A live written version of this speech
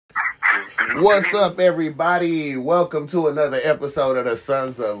What's up, everybody? Welcome to another episode of the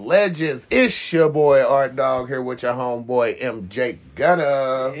Sons of Legends. It's your boy Art Dog here with your homeboy MJ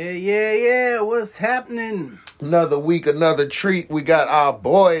Gunner. Yeah. What's happening? Another week, another treat. We got our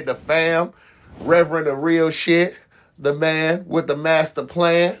boy, the fam, Reverend the real shit, the man with the master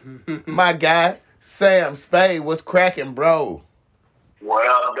plan, my guy, Sam Spade. What's cracking, bro? What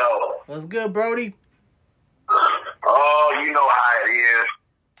up, though? What's good, Brody? Oh, you know how it is.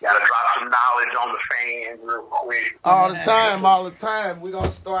 Gotta drop some knowledge on the fans real quick. All the time. We're going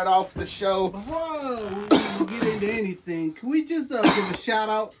to start off the show. Before we get into anything, can we just give a shout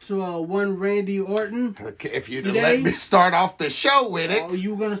out to one Randy Orton? Okay, if you'd let me start off the show with it. Oh,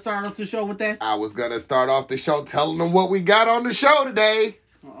 you were going to start off the show with that? I was going to start off the show telling them what we got on the show today.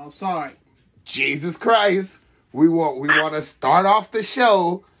 Oh, I'm sorry. Jesus Christ. We want to start off the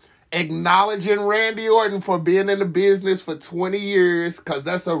show acknowledging Randy Orton for being in the business for 20 years, because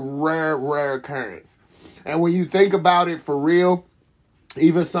that's a rare occurrence. And when you think about it for real,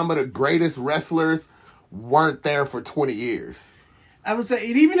 even some of the greatest wrestlers weren't there for 20 years. I would say,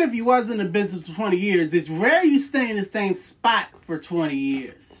 even if you was in the business for 20 years, it's rare you stay in the same spot for 20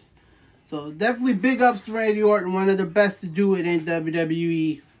 years. So definitely big ups to Randy Orton, one of the best to do it in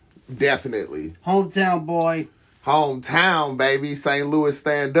WWE. Definitely. Hometown boy. Hometown, baby. St. Louis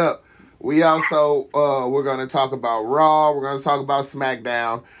stand up. We also, we're going to talk about Raw. We're going to talk about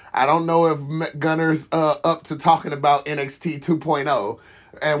SmackDown. I don't know if Gunner's up to talking about NXT 2.0.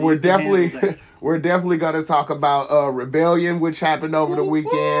 And we're definitely going to talk about Rebellion, which happened over the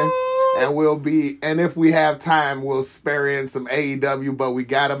weekend. And if we have time, we'll spare in some AEW, but we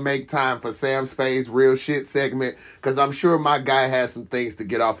got to make time for Sam Spade's Real Shit segment, because I'm sure my guy has some things to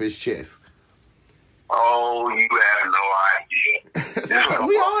get off his chest. Oh, you have no idea.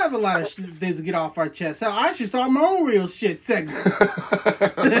 We all have a lot of things to get off our chest. Hell, I should start my own Real Shit segment.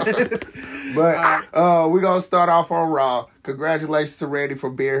 But we're going to start off on Raw. Congratulations to Randy for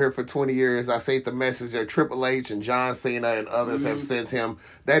being here for 20 years. I sent the message that Triple H and John Cena and others have sent him.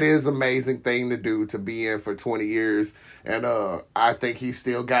 That is an amazing thing to do, to be in for 20 years. And I think he's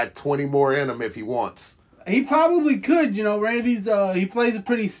still got 20 more in him if he wants. He probably could. Randy's he plays it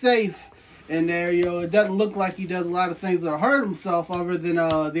pretty safe in there. It doesn't look like he does a lot of things that hurt himself other than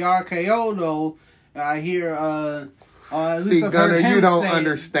the RKO, though. I hear... See, Gunner, you don't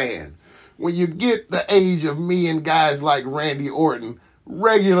understand. When you get the age of me and guys like Randy Orton,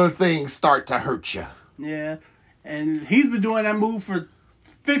 regular things start to hurt you. Yeah, and he's been doing that move for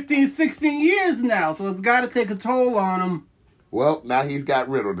 15, 16 years now, so it's got to take a toll on him. Well, now he's got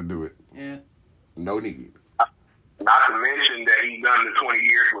Riddle to do it. Yeah. No need. Not to mention that he's done the 20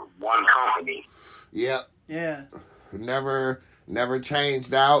 years with one company. Yep. Yeah. Never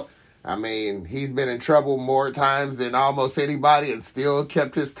changed out. I mean, he's been in trouble more times than almost anybody and still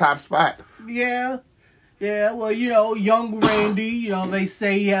kept his top spot. Yeah. Well, young Randy, they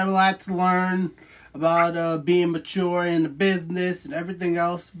say he had a lot to learn about being mature in the business and everything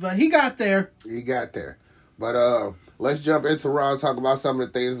else, but he got there. But let's jump into Raw and talk about some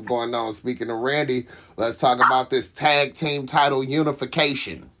of the things going on. Speaking of Randy, let's talk about this tag team title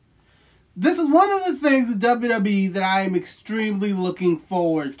unification. This is one of the things in WWE that I am extremely looking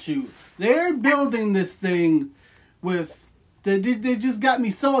forward to. They're building this thing with... They just got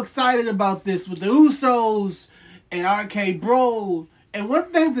me so excited about this with the Usos and RK Bro. And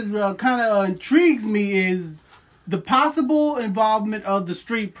one thing that kind of intrigues me is the possible involvement of the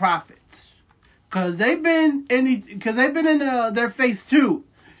Street Profits. Because they've been in their phase 2.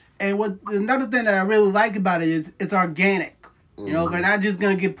 And another thing that I really like about it is it's organic. They're not just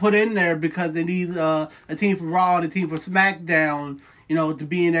going to get put in there because they need a team for Raw and a team for SmackDown, to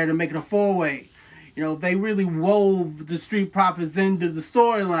be in there to make it a 4-way. They really wove the Street Profits into the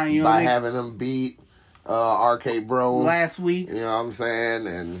storyline. By having them beat RK Bro last week. You know what I'm saying?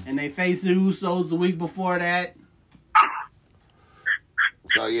 And they faced the Usos the week before that.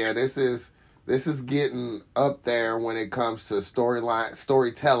 So, yeah, this is getting up there when it comes to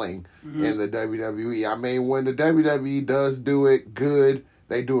storytelling in the WWE. I mean, when the WWE does do it good,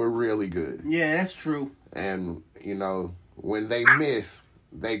 they do it really good. Yeah, that's true. And, when they miss,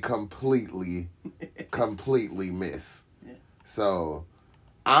 they completely miss. Yeah. So,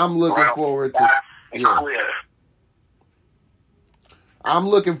 I'm looking forward to... Yeah. I'm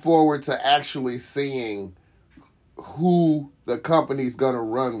looking forward to actually seeing who the company's going to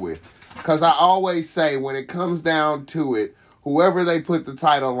run with. Because I always say, when it comes down to it, whoever they put the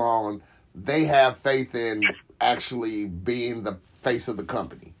title on, they have faith in actually being the face of the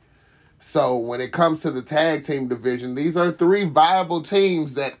company. So when it comes to the tag team division, these are 3 viable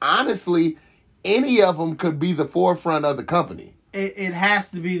teams that, honestly, any of them could be the forefront of the company. It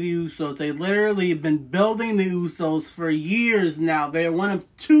has to be the Usos. They literally have been building the Usos for years now. They're one of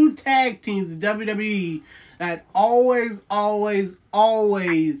two tag teams in WWE that always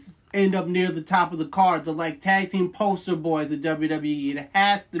end up near the top of the card. They're like tag team poster boys of WWE. It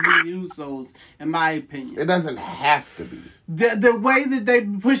has to be the Usos, in my opinion. It doesn't have to be. The way that they've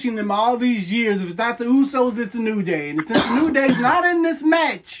been pushing them all these years, if it's not the Usos, it's the New Day. And since the New Day's not in this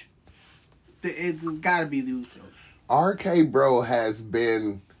match, it's got to be the Usos. RK Bro has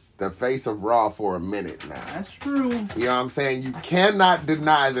been the face of Raw for a minute now. That's true. You know what I'm saying? You cannot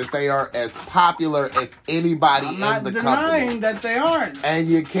deny that they are as popular as anybody in the company. I'm not denying that they aren't. And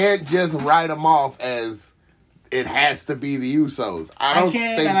you can't just write them off as it has to be the Usos. I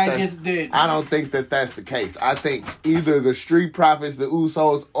just did. I don't think that that's the case. I think either the Street Profits, the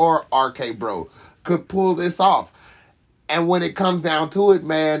Usos, or RK Bro could pull this off. And when it comes down to it,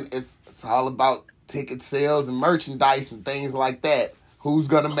 man, it's all about ticket sales and merchandise and things like that. Who's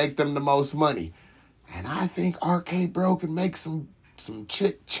going to make them the most money? And I think RK Bro can make some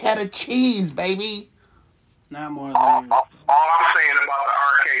cheddar cheese, baby. Not more than all I'm saying about the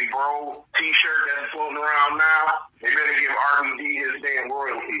RK Bro t-shirt that's floating around now, they better give RVD his damn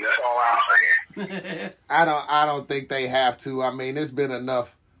royalty. That's all I'm saying. I don't think they have to. I mean, there's been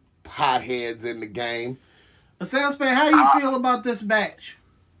enough potheads in the game. Sam Spade, how do you feel about this match?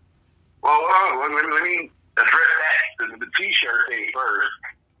 Well, let me address that, the t-shirt thing first.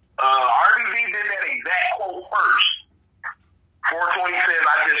 RVD did that exact quote first. 420 says,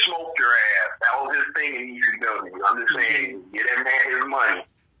 I just smoked your ass. That was his thing in ECW. I'm just saying, get that man his money.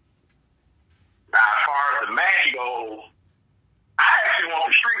 Now, as far as the match goes, I actually want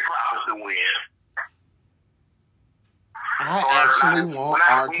the Street Profits to win. I actually want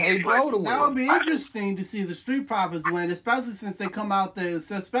RK Bro to win. That would be interesting to see the Street Profits win, especially since they come out there,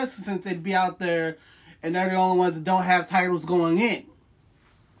 especially since they'd be out there and they're the only ones that don't have titles going in.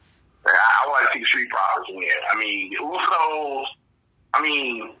 I want to see the Street Profits win. I mean, Usos,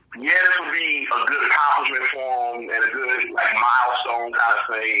 yeah, this would be a good accomplishment for them and a good milestone kind of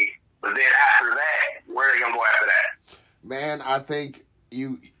thing. But then after that, where are they going to go after that? Man, I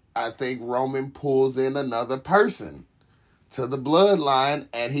think Roman pulls in another person to the bloodline,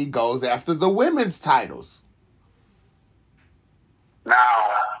 and he goes after the women's titles.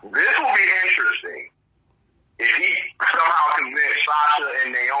 Now, this will be interesting. If he somehow convinced Sasha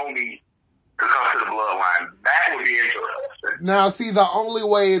and Naomi to come to the bloodline, that would be interesting. Now, see, the only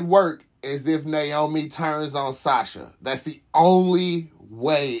way it worked is if Naomi turns on Sasha. That's the only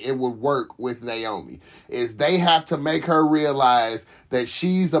way it would work with Naomi, is they have to make her realize that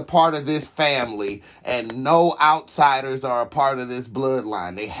she's a part of this family and no outsiders are a part of this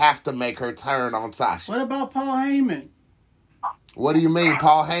bloodline. They have to make her turn on Sasha. What about Paul Heyman? What do you mean?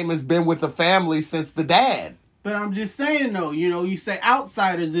 Paul Heyman's been with the family since the dad. But I'm just saying, though, you say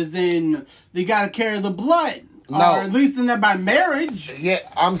outsiders as in they got to carry the blood. No. Or at least in that by marriage. Yeah,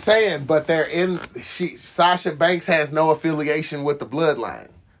 I'm saying, but Sasha Banks has no affiliation with the bloodline.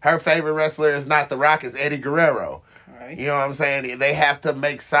 Her favorite wrestler is not The Rock, it's Eddie Guerrero. Right. You know what I'm saying? They have to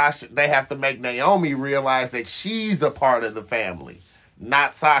make Naomi realize that she's a part of the family,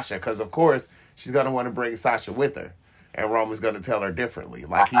 not Sasha, because of course she's going to want to bring Sasha with her. And Roman's going to tell her differently,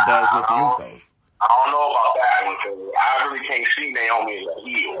 like he does with the Usos. I don't know about that one, because I really can't see Naomi as a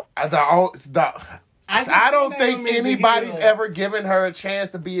heel. I don't think anybody's ever given her a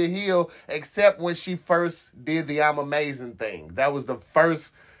chance to be a heel except when she first did the I'm Amazing thing. That was the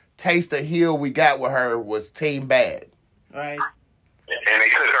first taste of heel we got with her was Team Bad. Right. And they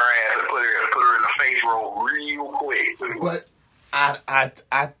took her ass and put her in the face roll real quick. But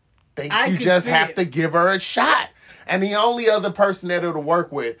I think you just have to give her a shot. And the only other person that it'll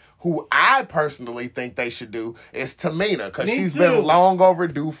work with, who I personally think they should do, is Tamina, because she's been long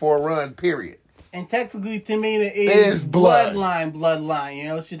overdue for a run, period. And technically, Tamina is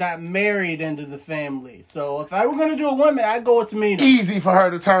bloodline. She's not married into the family. So if I were going to do a woman, I'd go with Tamina. Easy for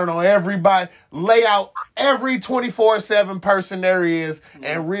her to turn on everybody, lay out every 24/7 person there is,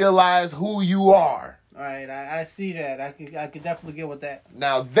 and realize who you are. All right, I see that. I could definitely get with that.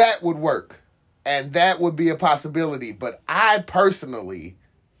 Now, that would work. And that would be a possibility. But I personally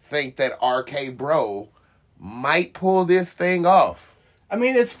think that RK Bro might pull this thing off. I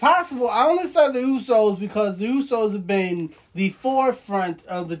mean, it's possible. I only said the Usos because the Usos have been the forefront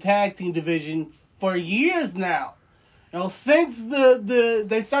of the tag team division for years now. Since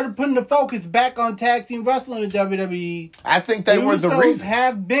they started putting the focus back on tag team wrestling in WWE, I think they were the reason.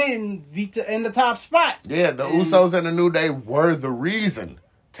 Have been in the top spot. Yeah, the Usos and the New Day were the reason.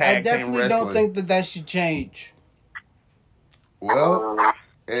 I definitely don't think that should change. Well,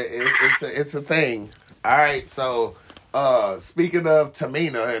 it's a thing. All right, so Speaking of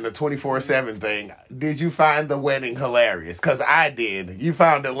Tamina and the 24/7 thing, did you find the wedding hilarious? Because I did. You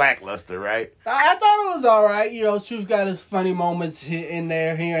found it lackluster, right? I thought it was all right. You know, Truth got his funny moments here and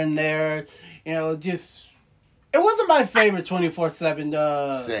there. You know, just it wasn't my favorite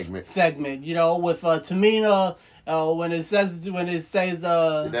 24/7 segment. You know, with Tamina. When it says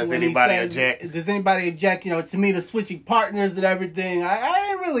does anybody eject? You know, Tamina switching partners and everything. I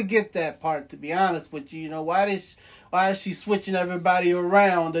didn't really get that part, to be honest with you. You know, why is she switching everybody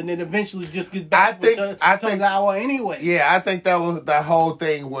around and then eventually just gets back to Tozawa anyway? Yeah, I think the whole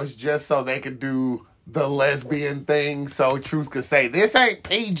thing was just so they could do the lesbian thing, so Truth could say this ain't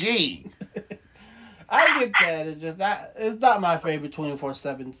PG. I get that. It's not my favorite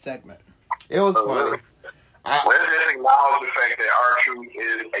 24/7 segment. It was funny. Let's just acknowledge the fact that R-Truth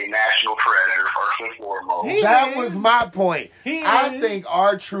is a national treasure, first and foremost. That was my point. I think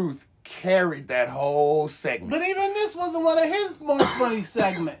R-Truth carried that whole segment. But even this wasn't one of his most funny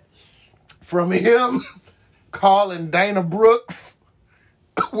segments. From him calling Dana Brooks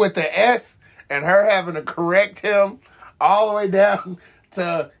with the S and her having to correct him all the way down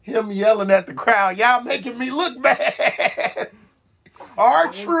to him yelling at the crowd, y'all making me look bad.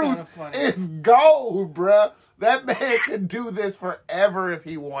 R-Truth is gold, bruh. That man could do this forever if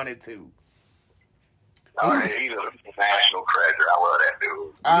he wanted to. Oh, yeah, he's a national treasure. I love that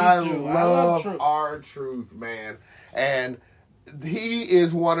dude. I love R-Truth, man. And he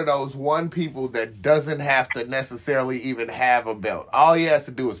is one of those people that doesn't have to necessarily even have a belt. All he has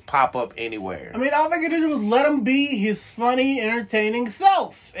to do is pop up anywhere. I mean, all they could do was let him be his funny, entertaining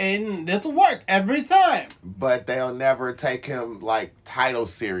self. And it'll work every time. But they'll never take him, like, title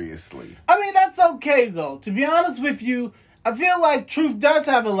seriously. I mean, that's okay, though. To be honest with you, I feel like Truth does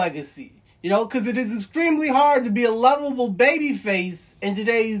have a legacy. You know, because it is extremely hard to be a lovable babyface in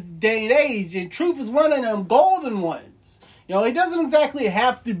today's day and age. And Truth is one of them golden ones. You know, he doesn't exactly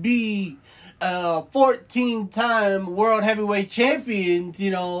have to be a 14-time world heavyweight champion,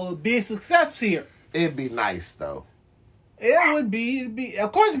 you know, be a success here. It'd be nice, though. It would be.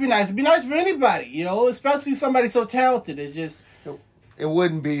 Of course it'd be nice. It'd be nice for anybody, you know, especially somebody so talented. It's just... It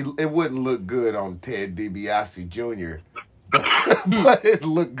wouldn't look good on Ted DiBiase Jr., but it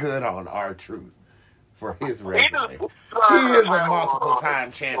looked good on R-Truth for his resume. He is a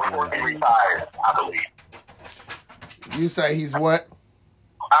multiple-time champion. He retired, I believe. You say he's what?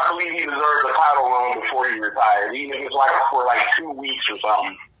 I believe he deserves a title run before he retires, even if it's like for like 2 weeks or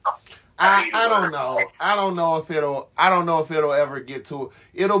something. I don't know. I don't know if it'll ever get to it.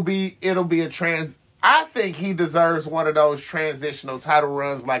 It'll be a I think he deserves one of those transitional title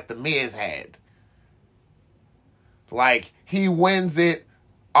runs like The Miz had. Like, he wins it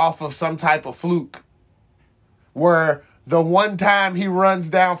off of some type of fluke. Where the one time he runs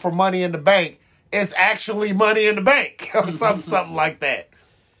down for Money in the Bank, it's actually Money in the Bank. Or something like that.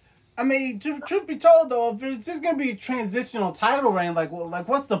 I mean, truth be told, though, if there's just going to be a transitional title reign, like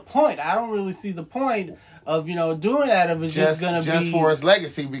what's the point? I don't really see the point of, you know, doing that if it's just going to be... Just for his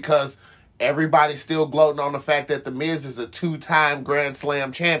legacy, because everybody's still gloating on the fact that The Miz is a 2-time Grand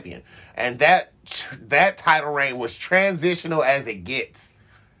Slam champion. And that title reign was transitional as it gets.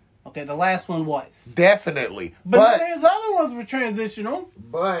 Okay, the last one was. Definitely. But his other ones were transitional.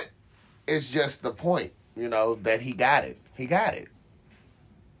 But it's just the point, you know, that he got it. He got it.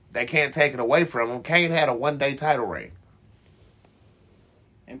 They can't take it away from him. Kane had a 1-day title reign.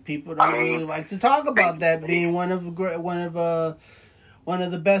 And people don't really like to talk about that being one of the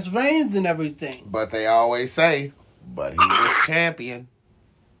best reigns and everything. But they always say, but he was champion.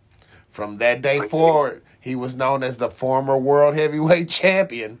 From that day forward, he was known as the former world heavyweight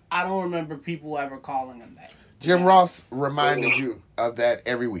champion. I don't remember people ever calling him that. Jim Ross reminded you of that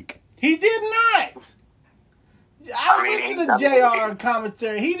every week. He did not. I listened to JR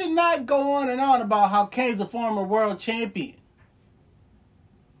commentary. He did not go on and on about how Kane's a former world champion.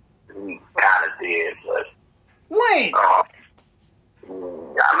 He kind of did, but... When?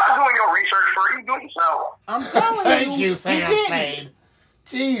 I'm not doing your research for you. Do it yourself. I'm telling you. Thank you, Sam Spade.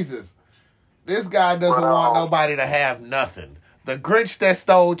 Jesus. This guy doesn't want nobody to have nothing. The Grinch that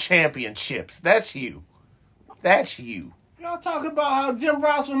stole championships. That's you. That's you. Y'all talk about how Jim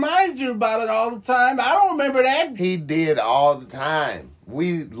Ross reminds you about it all the time. I don't remember that. He did all the time.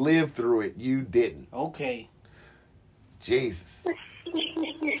 We lived through it. You didn't. Okay. Jesus.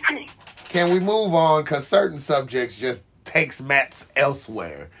 Can we move on? Because certain subjects just takes Matt's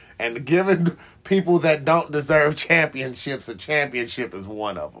elsewhere. And giving people that don't deserve championships a championship is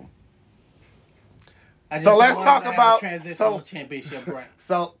one of them. So let's talk about championship rank.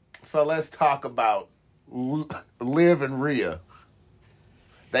 So let's talk about Liv and Rhea.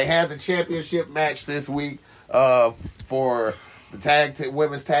 They had the championship match this week. for the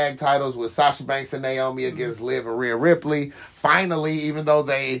women's tag titles with Sasha Banks and Naomi against Liv and Rhea Ripley. Finally, even though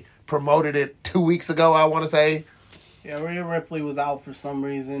they promoted it 2 weeks ago, I want to say. Yeah, Rhea Ripley was out for some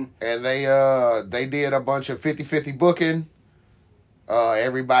reason. And they did a bunch of 50-50 booking.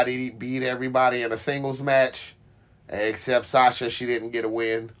 Everybody beat everybody in a singles match. Except Sasha, she didn't get a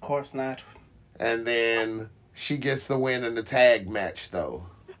win. Of course not. And then she gets the win in the tag match, though.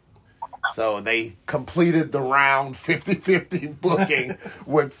 So they completed the round 50-50 booking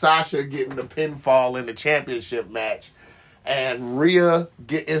with Sasha getting the pinfall in the championship match. And Rhea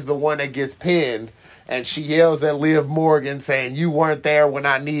is the one that gets pinned. And she yells at Liv Morgan saying, "You weren't there when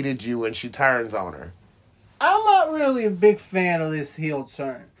I needed you," and she turns on her. I'm not really a big fan of this heel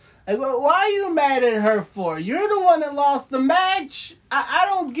turn. Like, why are you mad at her for? You're the one that lost the match. I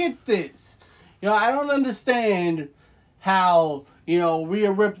don't get this. I don't understand how,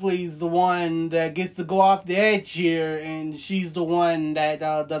 Rhea Ripley's the one that gets to go off the edge here, and she's the one that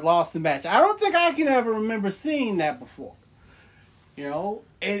lost the match. I don't think I can ever remember seeing that before.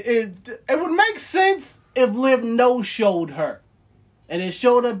 It would make sense if Liv no-showed her. And it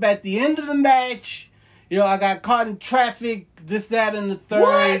showed up at the end of the match. I got caught in traffic, this, that, and the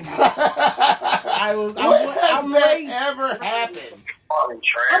third. What? I'm late. Ever happened? I'm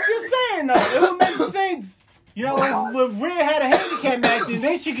just saying, though. It would make sense. If Rhea had a handicap match, and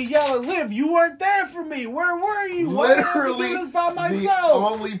then she could yell at Liv, "You weren't there for me. Where were you? Why did I do this by myself?" The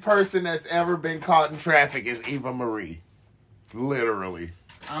only person that's ever been caught in traffic is Eva Marie. Literally.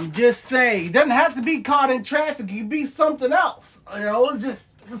 I'm just saying. It doesn't have to be caught in traffic. It could be something else. It's just,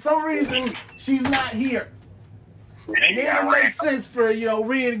 for some reason, she's not here. And then it makes sense for,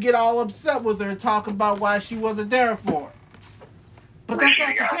 Rhea to get all upset with her and talk about why she wasn't there for her. But that's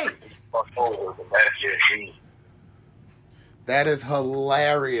not the case. That is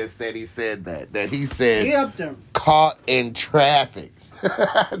hilarious that he said that. That he said, Get up there. Caught in traffic.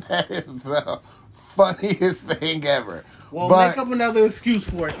 That is the funniest thing ever. Well, make up another excuse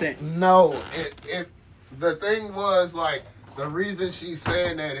for it then. No, the thing was, like, the reason she's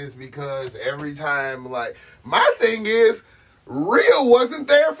saying that is because every time, like, my thing is, Rhea wasn't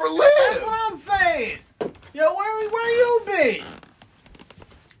there for Liv. That's what I'm saying. Where you been?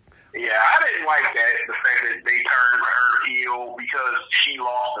 Yeah, I didn't like that. The fact that they turned her heel because she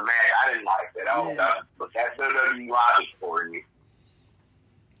lost the match. I didn't like that. That's WWE logic for you.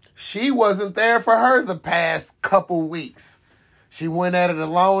 She wasn't there for her the past couple weeks. She went at it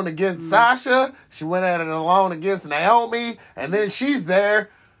alone against Sasha. She went at it alone against Naomi. And then she's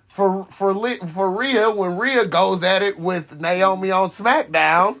there for Rhea when Rhea goes at it with Naomi on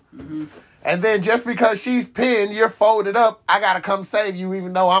SmackDown. Mm-hmm. And then just because she's pinned, you're folded up, I got to come save you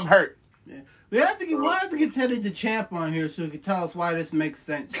even though I'm hurt. Yeah. We'll have to get Teddy the Champ on here so he can tell us why this makes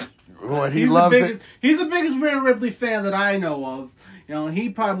sense. What, he loves it? He's the biggest Rhea Ripley fan that I know of.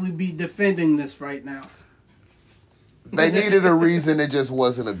 He'd probably be defending this right now. They needed a reason. It just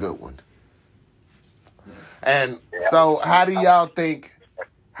wasn't a good one. And so, how do y'all think?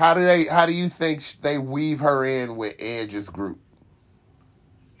 How do you think they weave her in with Edge's group?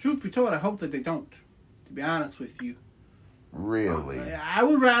 Truth be told, I hope that they don't. To be honest with you. Really? I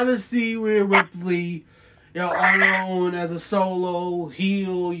would rather see Rhea Ripley, on her own as a solo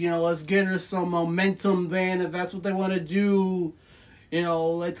heel. Let's get her some momentum then if that's what they want to do.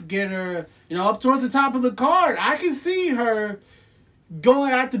 Let's get her, up towards the top of the card. I can see her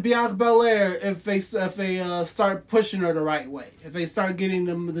going after Bianca Belair if they start pushing her the right way. If they start getting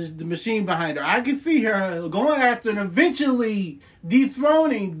the machine behind her. I can see her going after and eventually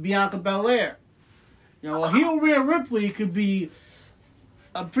dethroning Bianca Belair. A heel Rhea Ripley could be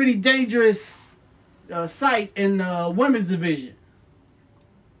a pretty dangerous sight in the women's division.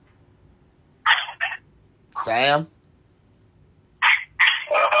 Sam?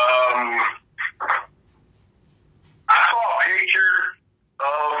 I saw a picture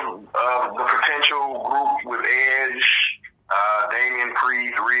of the potential group with Edge, Damian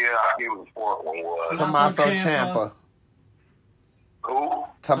Priest, Rhea. I forget what the fourth one was. Tommaso Ciampa. Who?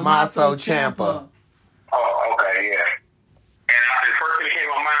 Tommaso Ciampa. Oh, okay, yeah. And the first thing that came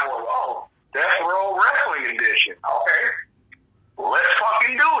to my mind was, Death Row Wrestling Edition. Okay. Let's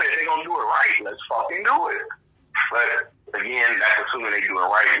fucking do it. They're going to do it right. Let's fucking do it. But, again, that's assuming they do it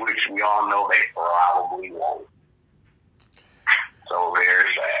right, which we all know they probably won't. So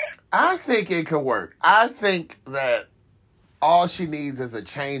there's that. I think it could work. I think that all she needs is a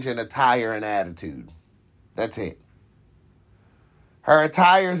change in attire and attitude. That's it. Her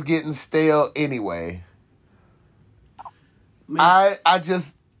attire's getting stale anyway. I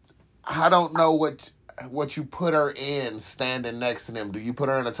don't know what you put her in standing next to them. Do you put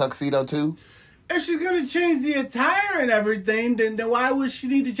her in a tuxedo too? If she's gonna change the attire and everything, then why would she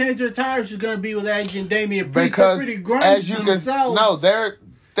need to change her attire if she's gonna be with Edge and Damian Priest? Because they're pretty grungy as you themselves. can, no,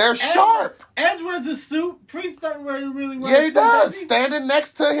 they're sharp. Edge wears a suit. Priest doesn't really wear Yeah, a he suit. does. Standing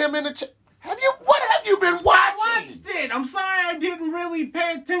next to him in the what have you been watching? I watched it. I'm sorry I didn't really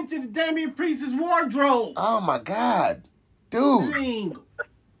pay attention to Damian Priest's wardrobe. Oh my God, dude. Dang.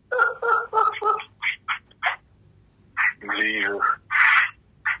 Jesus.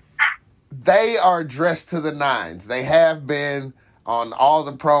 They are dressed to the nines. They have been on all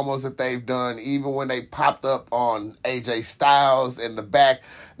the promos that they've done, even when they popped up on AJ Styles in the back.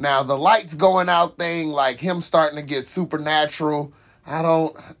 Now the lights going out thing, like him starting to get supernatural. I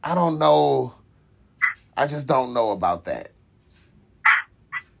don't know. I just don't know about that.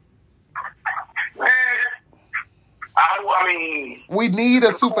 Man, I mean, we need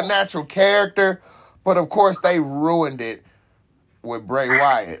a supernatural character, but of course they ruined it with Bray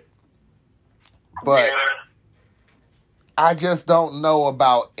Wyatt. But yeah. I just don't know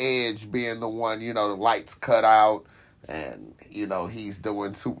about Edge being the one, the lights cut out and, he's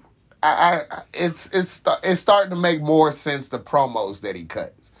doing super. It's starting to make more sense, the promos that he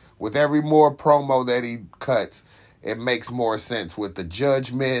cuts. With every more promo that he cuts, it makes more sense with the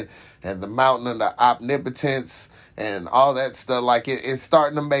judgment and the mountain of the omnipotence and all that stuff. Like, it's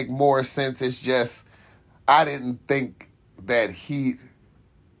starting to make more sense. It's just, I didn't think that he'd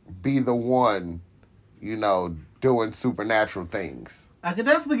be the one, doing supernatural things. I could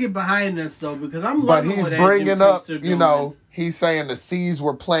definitely get behind this, though, because I'm But loving he's what bringing Edge and up, Priest are doing. he's saying the seeds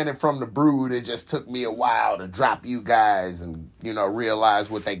were planted from the brood. It just took me a while to drop you guys and, realize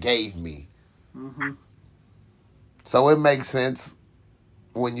what they gave me. Mm-hmm. So it makes sense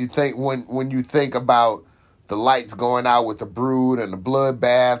when you think when you think about the lights going out with the brood and the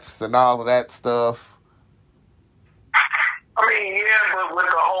bloodbaths and all of that stuff. I mean, yeah, but with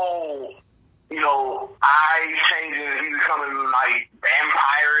the whole, eyes changing, he becoming like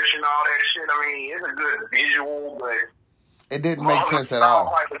vampirish and all that shit. I mean, it's a good visual, but it didn't make sense at all.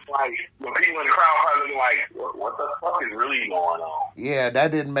 Like, when people in the crowd probably like, what the fuck is really going on? Yeah,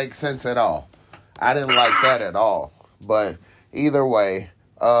 that didn't make sense at all. I didn't like that at all. But either way,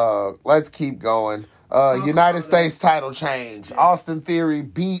 let's keep going. United States title change. Austin Theory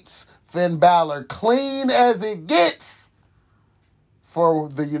beats Finn Balor clean as it gets for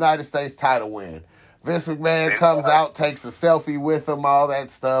the United States title win. Vince McMahon comes out, takes a selfie with him, all that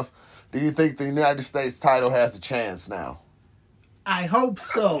stuff. Do you think the United States title has a chance now? I hope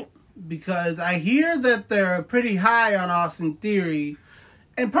so, because I hear that they're pretty high on Austin Theory.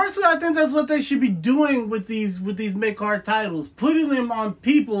 And personally, I think that's what they should be doing with these mid-card titles, putting them on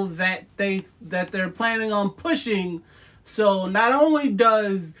people that they're planning on pushing. So not only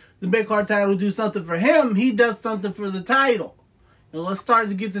does the mid-card title do something for him, he does something for the title. And let's start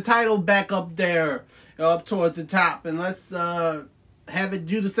to get the title back up there, up towards the top, and let's have it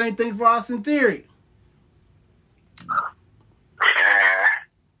do the same thing for Austin Theory. Yeah,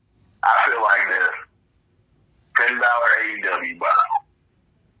 I feel like this. $10 AEW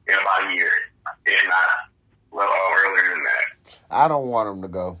in about a year, if not earlier than that. I don't want him to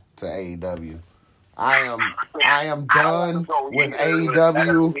go to AEW. I am done with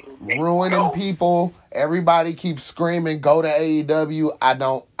AEW ruining people. Everybody keeps screaming, go to AEW. I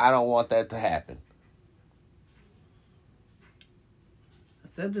don't want that to happen. I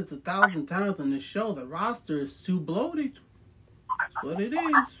said this 1,000 times on this show. The roster is too bloated. That's what it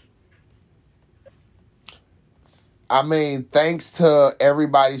is. I mean, thanks to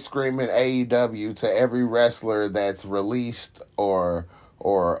everybody screaming AEW, to every wrestler that's released or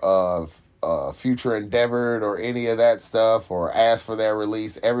future endeavored or any of that stuff or asked for their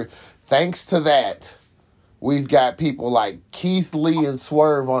release. Thanks to that, we've got people like Keith Lee and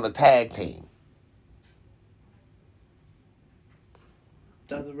Swerve on a tag team.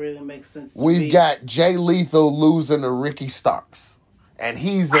 Doesn't really make sense to We've me. got Jay Lethal losing to Ricky Starks, and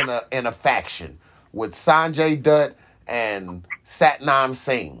he's in a faction with Sanjay Dutt and Satnam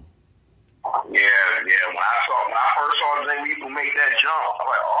Singh. Yeah. When I first saw Jay Lethal make that jump, I was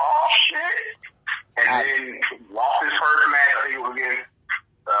like, oh shit! And then lost his first match. I think it was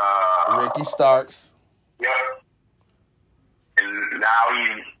against Ricky Starks. Yep. And now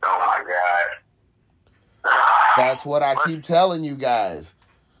he's, oh my god. That's what I keep telling you guys.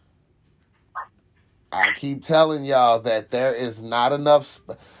 I keep telling y'all that there is not enough.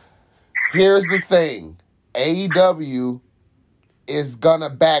 Here's the thing. AEW is gonna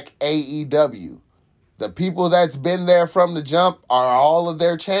back AEW. The people that's been there from the jump are all of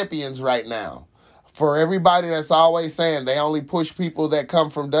their champions right now. For everybody that's always saying they only push people that come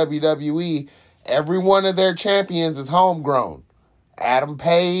from WWE, every one of their champions is homegrown. Adam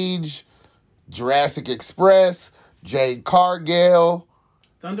Page, Jurassic Express, Jade Cargill.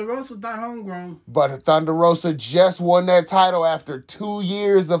 Thunder Rosa's not homegrown. But Thunder Rosa just won that title after 2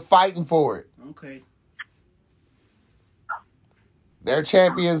 years of fighting for it. Okay. Their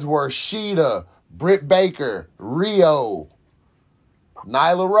champions were Sheeta, Britt Baker, Rio,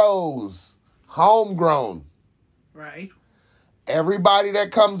 Nyla Rose, homegrown. Right. Everybody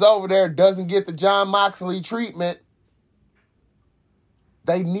that comes over there doesn't get the Jon Moxley treatment.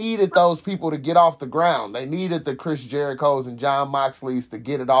 They needed those people to get off the ground. They needed the Chris Jerichos and Jon Moxleys to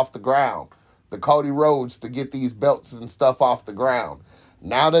get it off the ground. The Cody Rhodes to get these belts and stuff off the ground.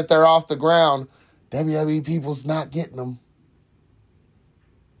 Now that they're off the ground, WWE people's not getting them.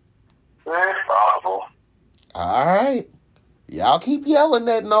 That's possible. All right. Y'all keep yelling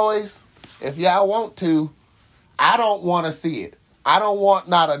that noise if y'all want to. I don't want to see it. I don't want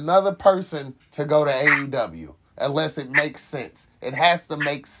not another person to go to AEW unless it makes sense. It has to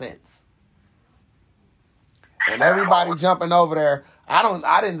make sense. And everybody jumping over there,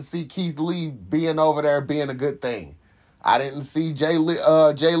 I didn't see Keith Lee being over there being a good thing. I didn't see Jay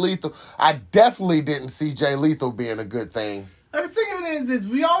Lethal. I definitely didn't see Jay Lethal being a good thing. The thing of it is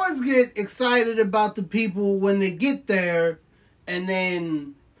we always get excited about the people when they get there, and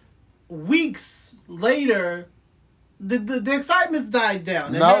then weeks later, the excitement's died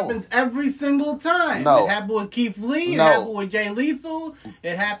down. It happens every single time. No. It happened with Keith Lee. It happened with Jay Lethal.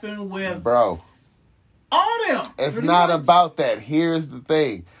 It happened with all them. It's not about that. Here's the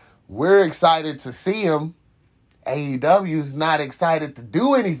thing. We're excited to see him. AEW's not excited to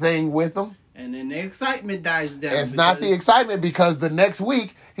do anything with him. And then the excitement dies down. It's not the excitement because the next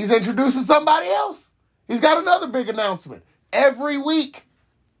week he's introducing somebody else. He's got another big announcement every week.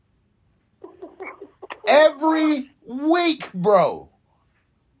 Every week, bro.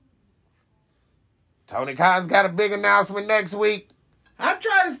 Tony Khan's got a big announcement next week. I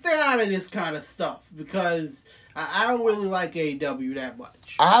try to stay out of this kind of stuff because I don't really like AEW that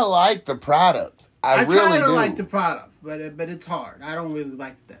much. I like the product. I really try to do. like the product, but it's hard. I don't really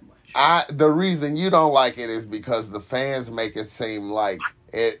like it that much. The reason you don't like it is because the fans make it seem like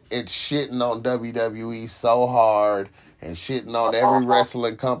it's shitting on WWE so hard and shitting on every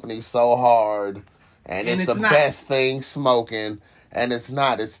wrestling company so hard, and it's the best thing smoking, and it's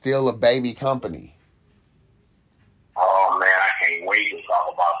not. It's still a baby company. Oh, man, I can't wait to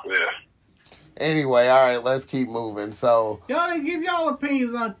talk about this. Anyway, all right, let's keep moving. So y'all didn't give y'all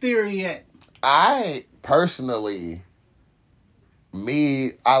opinions on Theory yet. I personally...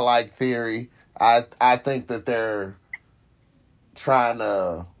 I like Theory. I think that they're trying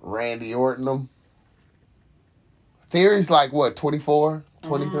to Randy Orton them. Theory's like, what, 24,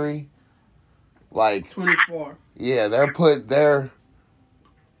 23? Like 24. Yeah, they're putting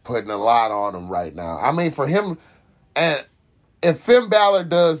a lot on him right now. I mean, for him, and if Finn Balor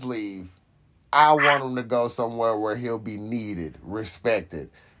does leave, I want him to go somewhere where he'll be needed, respected.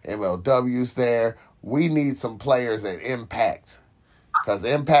 MLW's there. We need some players at Impact. Because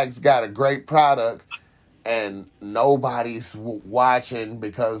Impact's got a great product and nobody's watching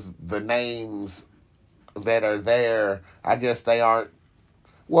because the names that are there, I guess they aren't...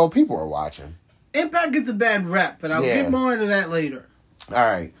 Well, people are watching. Impact gets a bad rep, and I'll get more into that later. All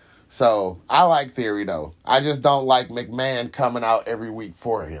right. So, I like Theory, though. I just don't like McMahon coming out every week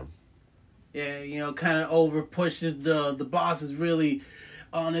for him. Yeah, kind of over pushes the boss is really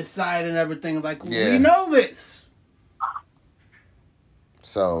on his side and everything. Like, we know this.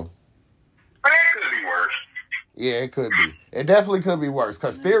 So, but it could be worse. Yeah, it could be. It definitely could be worse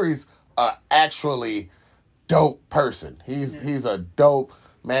because Theory's a actually dope person. He's a dope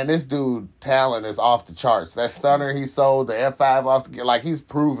man. This dude talent is off the charts. That stunner he sold, the F5 off the he's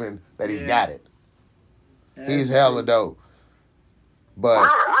proven that he's got it. He's hella dope. But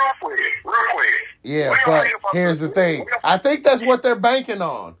real quick. Yeah, but here's the thing. I think that's what they're banking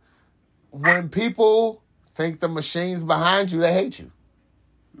on. When people think the machine's behind you, they hate you.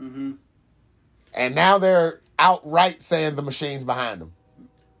 Mm-hmm. And now they're outright saying the machine's behind them.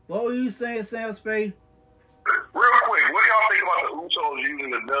 What were you saying, Sam Spade? Real quick, what do y'all think about the Usos using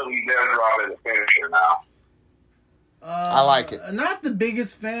the Dudley Death Drop as a finisher now? I like it. Not the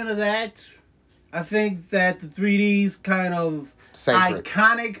biggest fan of that. I think that the 3D's kind of sacred.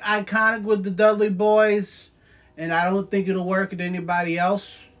 iconic with the Dudley Boys, and I don't think it'll work with anybody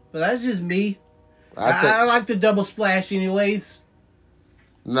else. But that's just me. I like the double splash anyways.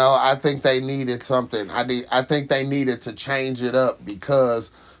 No, I think they needed something. I think they needed to change it up because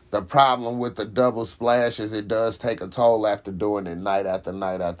the problem with the double splash is it does take a toll after doing it night after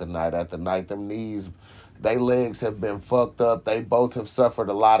night after night after night. Them knees Their legs have been fucked up. They both have suffered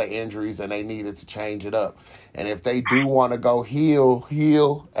a lot of injuries, and they needed to change it up. And if they do want to go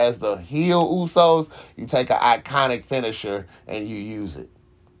heel as the heel Usos, you take an iconic finisher and you use it.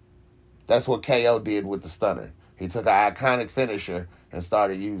 That's what KO did with the stunner. He took an iconic finisher and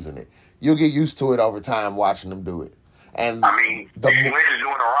started using it. You'll get used to it over time watching them do it. And I mean, Lynch is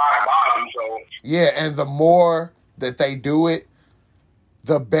doing a rock bottom, so... Yeah, and the more that they do it,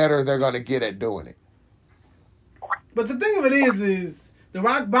 the better they're going to get at doing it. But the thing of it is the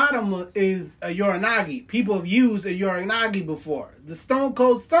rock bottom is a Uranagi. People have used a Uranagi before. The Stone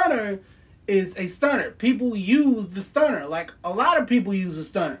Cold Stunner is a stunner. People use the stunner. Like, a lot of people use the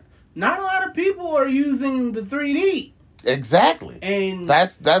stunner. Not a lot of people are using the 3D. Exactly. And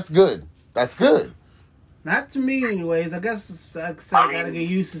that's good. That's good. Not to me, anyways. I guess I gotta get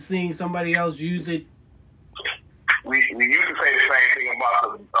used to seeing somebody else use it. We used to say the same thing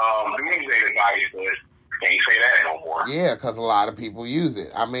about the Doomsday device, but can't say that no more. Yeah, because a lot of people use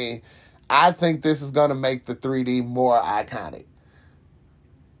it. I mean, I think this is going to make the 3D more iconic.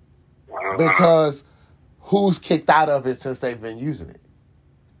 Because who's kicked out of it since they've been using it?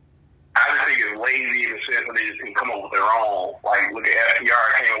 I just think it's lazy in the sense that they just can come up with their own. Like, look at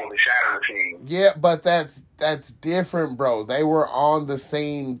FTR came up with the Shatter Machine. Yeah, but that's different, bro. They were on the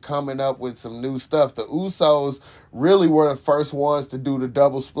scene coming up with some new stuff. The Usos really were the first ones to do the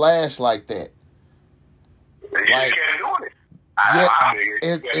double splash like that. They just kept doing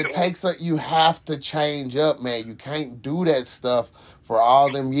it. It takes you have to change up, man. You can't do that stuff for all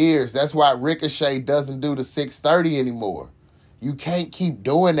them years. That's why Ricochet doesn't do the 630 anymore. You can't keep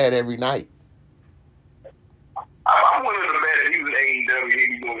doing that every night. I'm willing to bet if he was AEW, he'd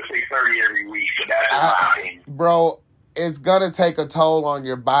be doing the 630 every week. So that's my opinion. Bro, it's going to take a toll on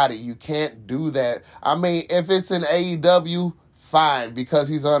your body. You can't do that. I mean, if it's in AEW, fine, because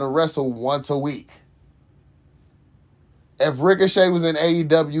he's going to wrestle once a week. If Ricochet was in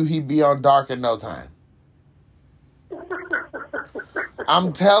AEW, he'd be on Dark in no time.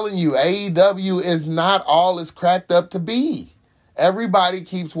 I'm telling you, AEW is not all it's cracked up to be. Everybody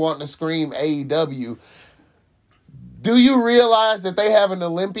keeps wanting to scream AEW. Do you realize that they have an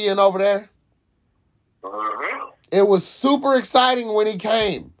Olympian over there? It was super exciting when he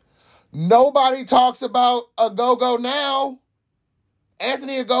came. Nobody talks about Ogogo now.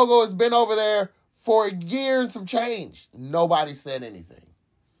 Anthony Ogogo has been over there for a year and some change. Nobody said anything.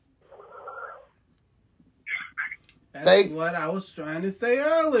 That's what I was trying to say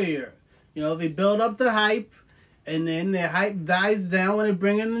earlier. You know, they build up the hype, and then the hype dies down when they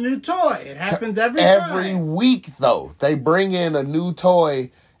bring in a new toy. It happens every time. Every week, though. They bring in a new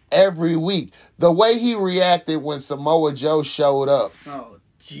toy every week. The way he reacted when Samoa Joe showed up. Oh,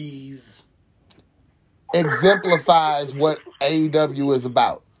 jeez. Exemplifies what AEW is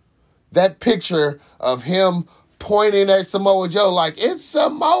about. That picture of him pointing at Samoa Joe like, it's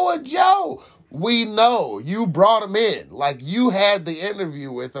Samoa Joe. We know you brought him in. Like, you had the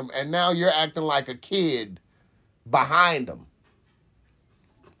interview with him, and now you're acting like a kid behind him.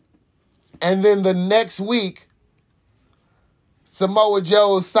 And then the next week, Samoa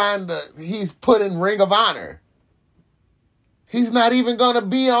Joe he's put in Ring of Honor. He's not even going to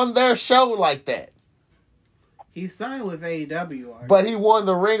be on their show like that. He signed with AEW. But he won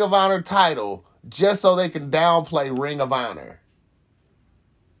the Ring of Honor title just so they can downplay Ring of Honor.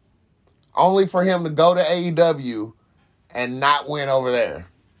 Only for him to go to AEW and not win over there.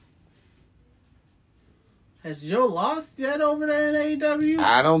 Has Joe lost yet over there in AEW?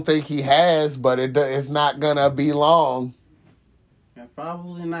 I don't think he has, but it's not going to be long. Yeah,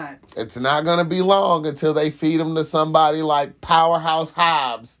 probably not. It's not going to be long until they feed him to somebody like Powerhouse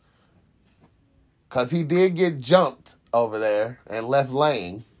Hobbs. Because he did get jumped over there and left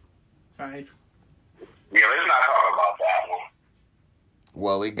laying. Right. Yeah, let's not talk about that one.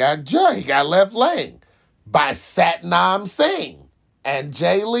 Well, he got left laying by Satnam Singh and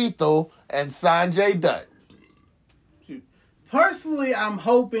Jay Lethal and Sanjay Dutt. Personally, I'm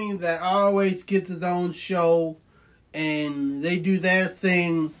hoping that ROH gets its own show and they do their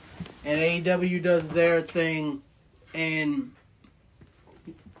thing and AEW does their thing and,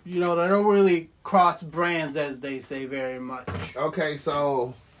 you know, they don't really cross brands, as they say, very much. Okay,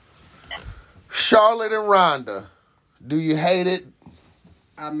 so Charlotte and Ronda, do you hate it?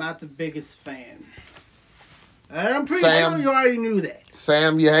 I'm not the biggest fan. And I'm pretty sure you already knew that.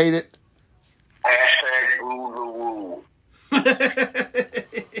 Sam, you hate it? Hashtag boo the woo.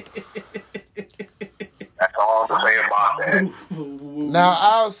 That's all to say about that. Now,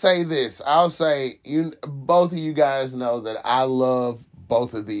 I'll say this. Both of you guys know that I love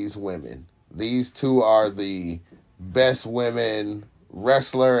both of these women. These two are the best women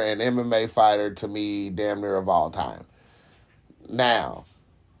wrestler and MMA fighter to me damn near of all time. Now,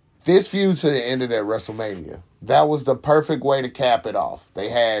 this feud to the end of that WrestleMania, that was the perfect way to cap it off. They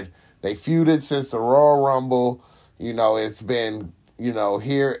feuded since the Royal Rumble. You know, it's been,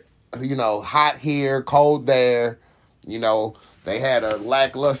 here, hot here, cold there. You know, they had a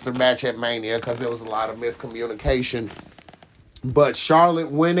lackluster match at Mania because there was a lot of miscommunication. But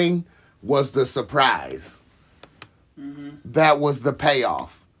Charlotte winning was the surprise. Mm-hmm. That was the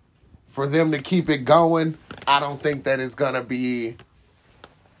payoff. For them to keep it going, I don't think that it's going to be...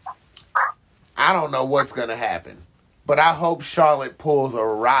 I don't know what's going to happen. But I hope Charlotte pulls a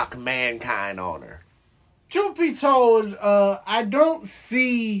Rock Mankind on her. Truth be told, I don't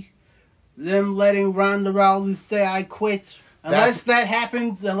see them letting Ronda Rousey say I quit. Unless that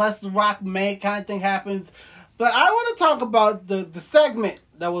happens, unless the Rock Mankind thing happens. But I want to talk about the segment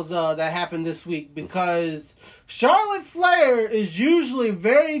that happened this week, because Charlotte Flair is usually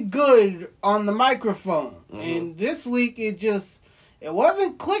very good on the microphone. Mm-hmm. And this week it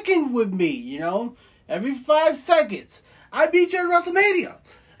wasn't clicking with me, Every 5 seconds, I beat you at WrestleMania.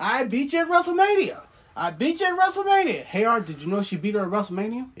 I beat you at WrestleMania. I beat you at WrestleMania. Hey, Art, did you know she beat her at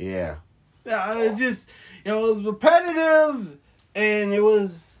WrestleMania? Yeah. It's just, it was repetitive, and I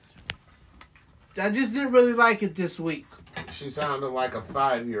just didn't really like it this week. She sounded like a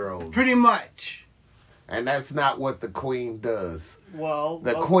 5-year-old. Pretty much. And that's not what the Queen does. Well,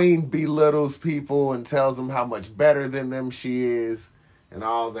 the Queen belittles people and tells them how much better than them she is and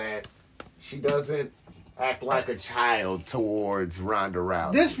all that. She doesn't act like a child towards Ronda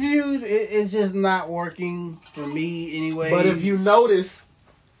Rousey. This feud is just not working for me anyway. But if you notice,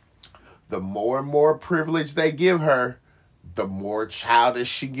 the more and more privilege they give her, the more childish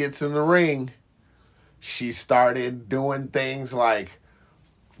she gets in the ring. She started doing things like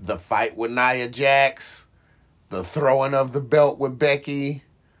the fight with Nia Jax, the throwing of the belt with Becky,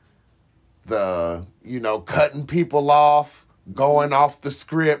 the, cutting people off, going off the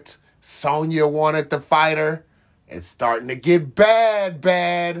script. Sonya wanted to fight her. It's starting to get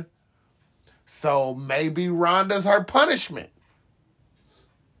bad. So maybe Ronda's her punishment.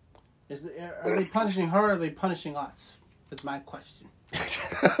 Are they punishing her or are they punishing us? That's my question.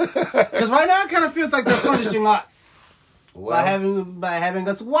 Because right now it kind of feels like they're punishing us. Well, by having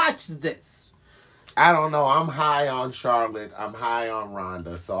us watch this. I don't know. I'm high on Charlotte. I'm high on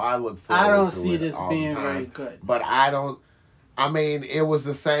Ronda. So I look forward to it. I don't see this being very good. But it was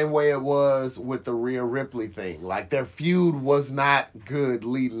the same way it was with the Rhea Ripley thing. Like, their feud was not good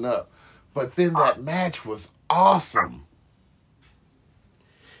leading up. But then that match was awesome.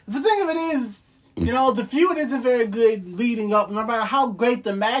 The thing of it is, the feud isn't very good leading up. No matter how great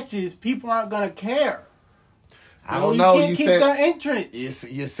the match is, people aren't going to care. I don't know. You can't keep their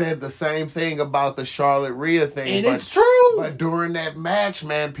entrance. You said the same thing about the Charlotte Rhea thing. It's true. But during that match,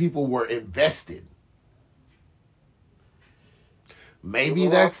 man, people were invested. Maybe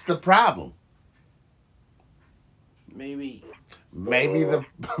that's the problem. Maybe the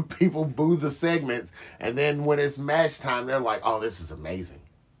people boo the segments, and then when it's match time, they're like, oh, this is amazing.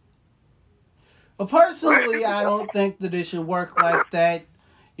 Well, personally, I don't think that it should work like that.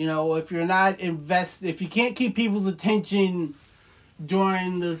 If you're not invested, if you can't keep people's attention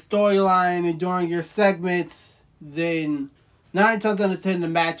during the storyline and during your segments, then 9 times out of 10, the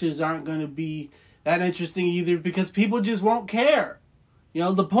matches aren't going to be that interesting either, because people just won't care.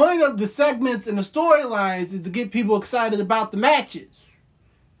 The point of the segments and the storylines is to get people excited about the matches.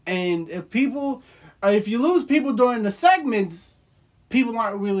 And if you lose people during the segments, people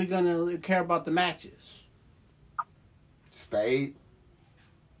aren't really going to care about the matches. Spade?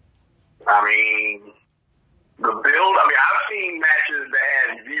 The build, I've seen matches that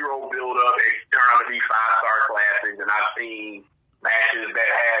had 0 build-up and turn out to be 5-star classics, and I've seen matches that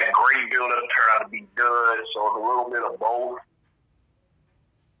had great build-up and turn out to be good, so it's a little bit of both.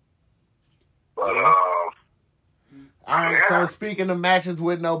 But, all right, so speaking of matches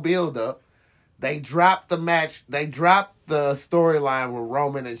with no build-up, they dropped the storyline with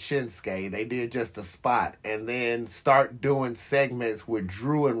Roman and Shinsuke. They did just a spot, and then start doing segments with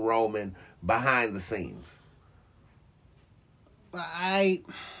Drew and Roman behind the scenes. This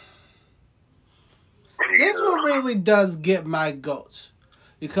one really does get my goats.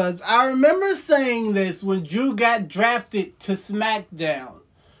 Because I remember saying this when Drew got drafted to SmackDown,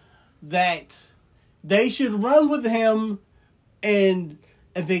 that they should run with him, and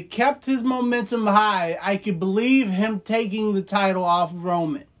if they kept his momentum high, I could believe him taking the title off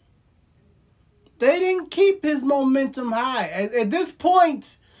Roman. They didn't keep his momentum high. At this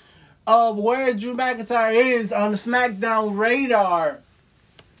point of where Drew McIntyre is on the SmackDown radar,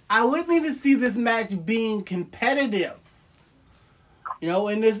 I wouldn't even see this match being competitive. You know,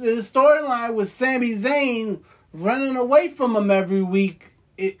 in this storyline with Sami Zayn running away from him every week,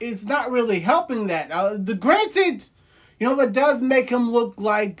 it's not really helping that. Granted, you know, it does make him look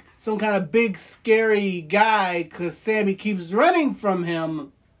like some kind of big, scary guy because Sami keeps running from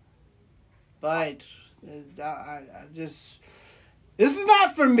him. But I just... This is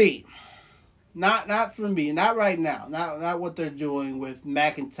not for me. Not for me. Not right now. Not what they're doing with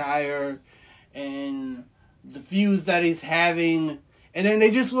McIntyre and the feuds that he's having. And then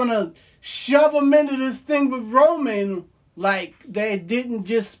they just want to shove him into this thing with Roman like they didn't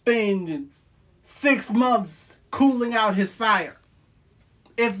just spend 6 months cooling out his fire.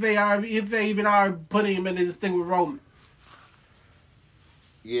 If they even are putting him into this thing with Roman.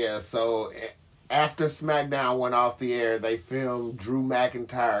 Yeah, so after SmackDown went off the air, they filmed Drew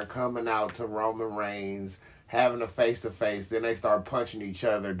McIntyre coming out to Roman Reigns, having a face-to-face. Then they start punching each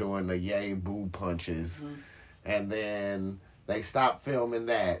other, doing the yay, boo punches. Mm-hmm. And then they stopped filming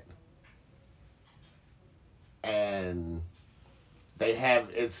that. And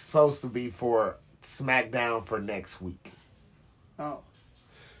it's supposed to be for SmackDown for next week. Oh.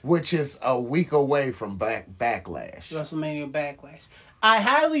 Which is a week away from Backlash. WrestleMania Backlash. I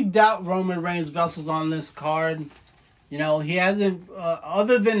highly doubt Roman Reigns vessels on this card. You know, he hasn't,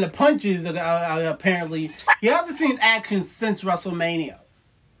 other than the punches, apparently, he hasn't seen action since WrestleMania.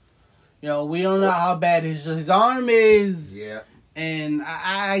 You know, we don't know how bad his arm is. Yeah. And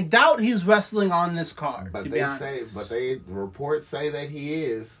I doubt he's wrestling on this card. But the reports say that he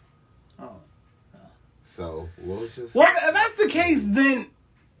is. Oh. So we'll just. Well, if that's the case, then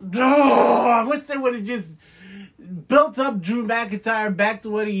I wish they would have just built up Drew McIntyre back to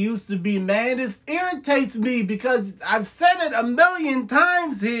what he used to be, man. This irritates me because I've said it a million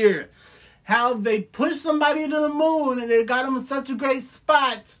times here. How they push somebody to the moon and they got him in such a great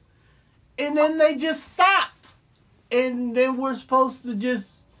spot, and then they just stop. And then we're supposed to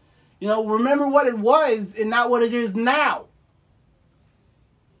just, you know, remember what it was and not what it is now.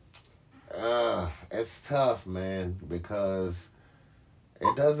 It's tough, man, because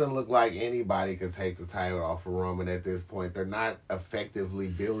it doesn't look like anybody could take the title off of Roman at this point. They're not effectively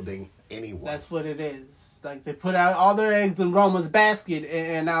building anyone. That's what it is. Like, they put out all their eggs in Roman's basket,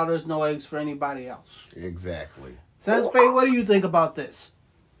 and now there's no eggs for anybody else. Exactly. Sam Spade, what do you think about this?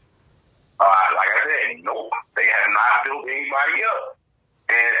 Like I said, nope. They have not built anybody up.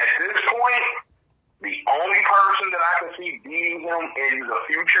 And at this point, the only person that I can see beating him in the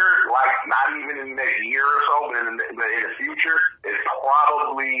future, like not even in the next year or so, but in the future, is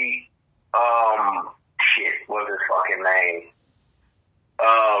probably, what's his fucking name?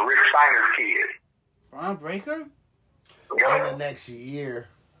 Rick Steiner's kid. Braun Breaker? In the next year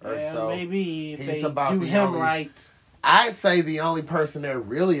or so. Maybe if he's they about do him right. I'd say the only person they're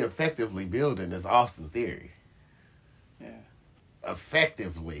really effectively building is Austin Theory. Yeah.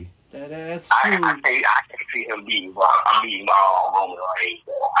 Effectively. That's true. I can't see him beating Roman Reigns.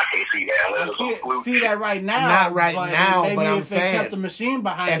 I can't see that. I can't see that right now. Not right now, maybe but I'm if saying, they kept the machine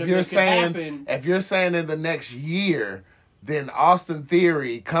behind if him, if you're saying in the next year, then Austin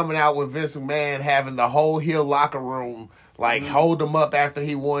Theory coming out with Vince McMahon having the whole heel locker room hold him up after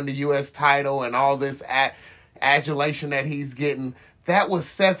he won the U.S. title and all this adulation that he's getting. That was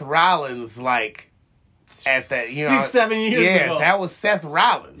Seth Rollins at that, 6-7 years ago. Yeah, that was Seth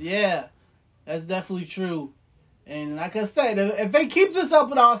Rollins. Yeah, that's definitely true. And like I said, if they keep this up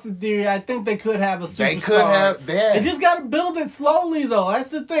with Austin Theory, I think they could have a superstar. They could have. They just got to build it slowly, though. That's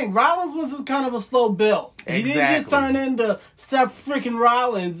the thing. Rollins was kind of a slow build. He didn't just turn into Seth freaking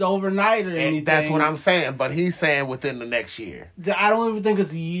Rollins overnight or anything. That's what I'm saying. But he's saying within the next year. I don't even think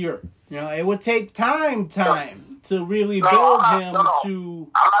it's a year. You know, it would take time to really build him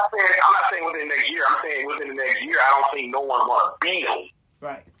to. I'm not saying within the next year. I'm saying within the next year. I don't think no one wants to beat him.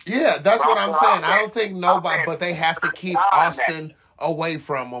 Right. Yeah, that's what I'm saying. I don't think nobody, but they have to keep Austin away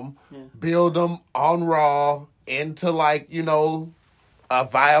from him. Yeah. Build him on Raw into a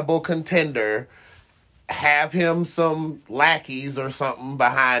viable contender. Have him some lackeys or something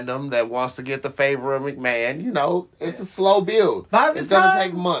behind him that wants to get the favor of McMahon. It's a slow build. It's going to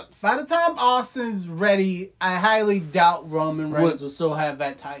take months. By the time Austin's ready, I highly doubt Roman Reigns will still have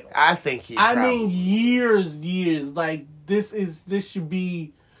that title. I think he mean, years. Like, this should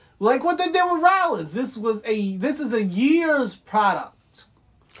be like what they did with Rollins. This is a year's product.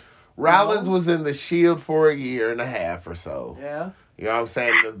 Rollins was in the Shield for a year and a half or so. Yeah. You know what I'm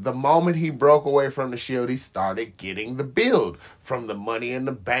saying? The moment he broke away from the Shield, he started getting the build. From the Money in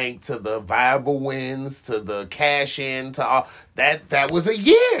the Bank to the viable wins to the cash in to all that was a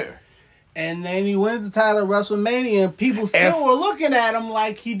year. And then he wins the title at WrestleMania, and people still were looking at him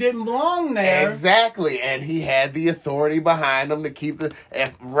like he didn't belong there. Exactly, and he had the authority behind him to keep the...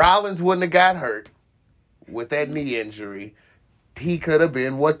 If Rollins wouldn't have got hurt with that knee injury, he could have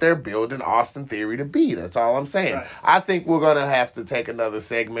been what they're building Austin Theory to be. That's all I'm saying. Right. I think we're going to have to take another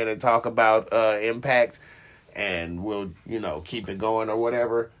segment and talk about Impact, and we'll, keep it going or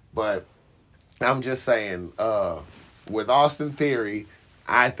whatever. But I'm just saying, with Austin Theory,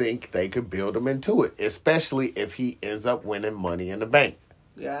 I think they could build him into it, especially if he ends up winning Money in the Bank.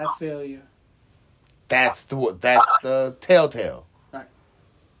 Yeah, I feel you. That's the telltale. Right.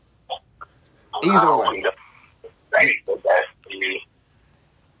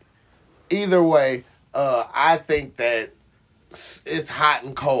 Either way, I think that it's hot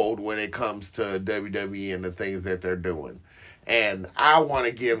and cold when it comes to WWE and the things that they're doing. And I want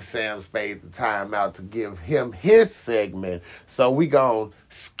to give Sam Spade the time out to give him his segment. So we gon'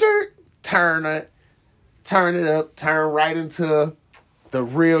 turn it up, turn right into the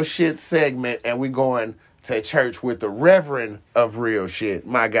real shit segment. And we going to church with the Reverend of real shit,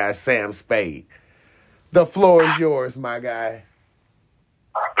 my guy Sam Spade. The floor is yours, my guy.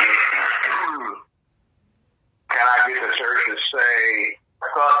 Can I get the church to say,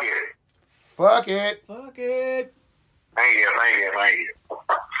 fuck it? Fuck it. Fuck it. Thank you.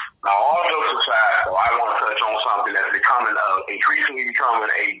 Now, all jokes aside, though, I want to touch on something that's increasingly becoming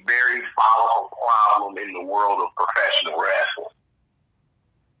a very volatile problem in the world of professional wrestling.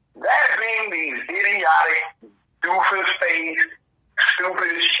 That being these idiotic, doofus-faced,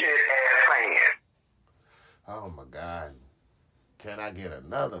 stupid shit-ass fans. Oh, my God. Can I get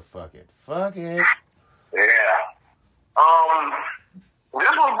another fuck it? Fuck it. Yeah. This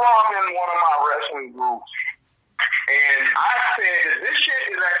was brought up in one of my wrestling groups. And I said that this shit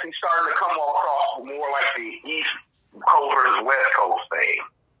is actually starting to come across more like the East Coast versus West Coast thing.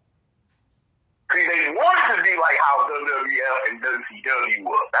 See, they want it to be like how WWF and WCW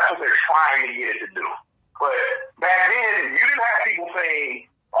was. That's what they're trying to get it to do. But back then, you didn't have people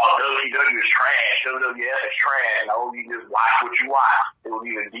saying, oh, WCW is trash, WWF is trash, and oh, you just watch what you watch. It was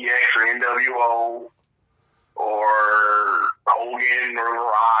either DX or NWO, or Hogan or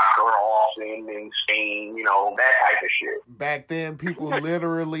Rock or Austin and Sting, that type of shit. Back then, people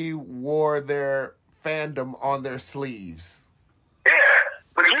literally wore their fandom on their sleeves. Yeah,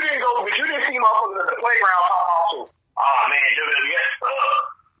 but you didn't see motherfuckers at the playground also, oh man,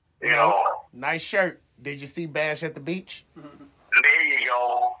 WWF, Nice shirt. Did you see Bash at the Beach? There you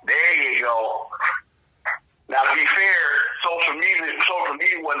go. Now, to be fair, social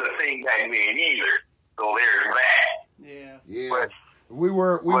media wasn't a thing back then either. So there's that. Yeah. But we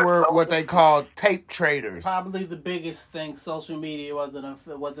were what they called tape traders. Probably the biggest thing. Social media wasn't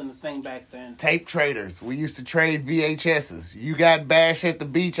a thing back then. Tape traders. We used to trade VHSs. You got Bash at the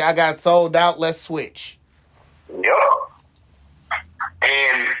Beach. I got Sold Out. Let's switch. Yep.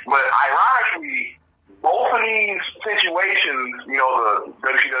 But ironically, both of these situations, the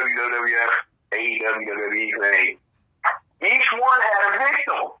WCW, WWF, AEW, WWE thing, each one had a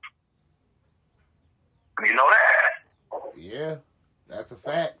victim. You know that? Yeah, that's a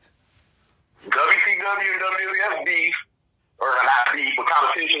fact. WCW and WWF beef, or not beef, but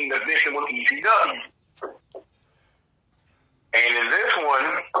competition, the victim was ECW. And in this one,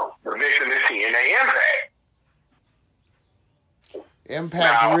 the victim is TNA Impact.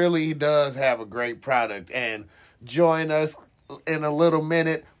 Impact really does have a great product. And join us in a little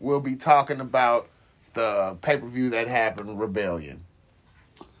minute. We'll be talking about the pay-per-view that happened, Rebellion.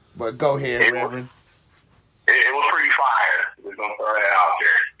 But go ahead, Reverend. It was pretty fire. We're going to throw that out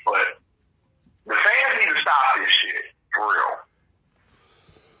there. But the fans need to stop this shit, for real.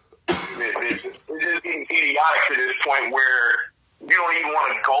 It's just getting idiotic to this point where you don't even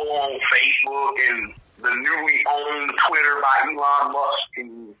want to go on Facebook and the newly owned Twitter by Elon Musk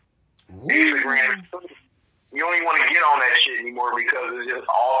and Instagram. You don't even want to get on that shit anymore because it's just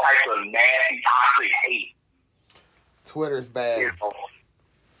all types of nasty, toxic hate. Twitter's bad.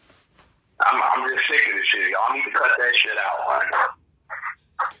 I'm just sick of this shit. Y'all need to cut that shit out right now.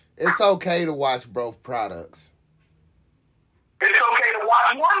 It's okay to watch both products. It's okay to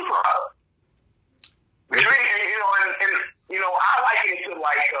watch one product. But I like it to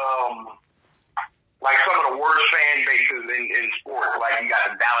like some of the worst fan bases in sports. Like you got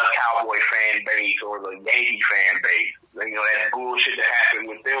the Dallas Cowboy fan base or the Yankee fan base. That bullshit that happened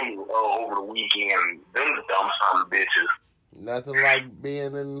with them over the weekend. Them dumb son of bitches. Nothing like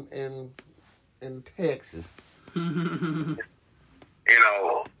being in Texas. It's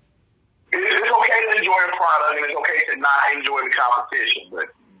okay to enjoy a product and it's okay to not enjoy the competition, but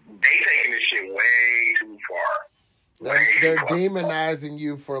they taking this shit way too far. They're demonizing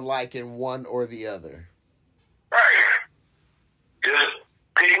you for liking one or the other. Right. Just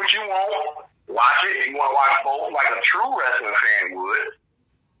pick what you want, watch it. If you want to watch both like a true wrestling fan would.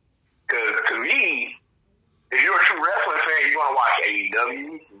 Because to me, if you're a true wrestling fan, you're going to watch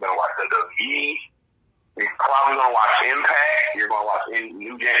AEW, you're going to watch WWE, you're probably going to watch Impact, you're going to watch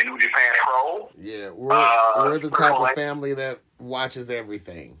New Japan Pro. Yeah, we're the type of family that watches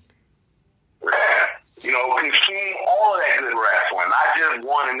everything. Yeah. You know, consume all of that good wrestling, not just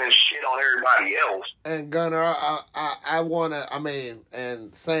one and then shit on everybody else. And Gunner,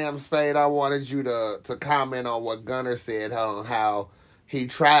 and Sam Spade, I wanted you to comment on what Gunner said, how he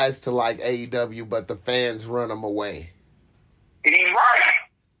tries to like AEW, but the fans run him away. He's right.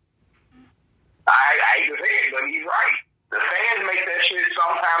 I hate to say it, but he's right. The fans make that shit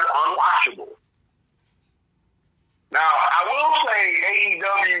sometimes unwatchable. Now, I will say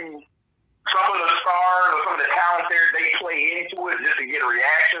AEW, some of the stars or some of the talent there, they play into it just to get a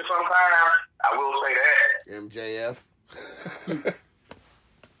reaction sometimes. I will say that. MJF.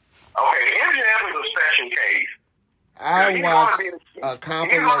 Okay, MJF is a special case. I watched a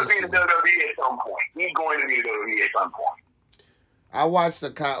compilation. He's going to be in the WWE at some point. He's going to be in the WWE at some point. I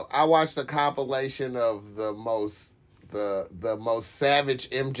watched a compilation of the most savage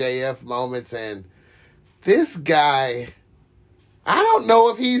MJF moments, and this guy, I don't know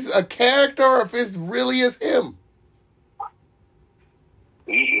if he's a character or if it really is him.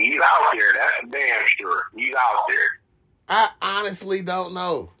 He's out there. That's damn sure. He's out there. I honestly don't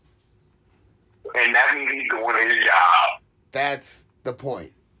know. And that means he's doing his job. That's the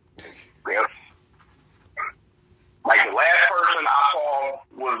point. Yep. Like the last person I saw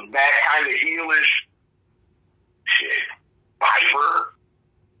was that kind of heelish shit. Piper.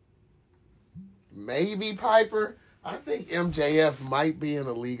 Maybe Piper. I think MJF might be in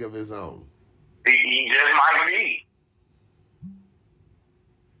a league of his own. He just might be.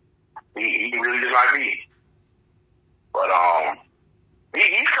 He really just might be. But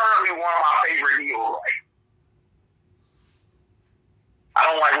he's currently one of my favorite heels. Like, I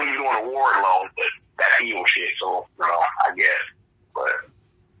don't like when he's doing a Wardlow, but that heel shit. So I guess. But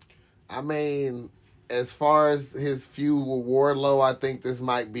I mean, as far as his feud with Wardlow, I think this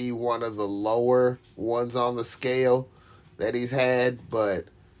might be one of the lower ones on the scale that he's had, but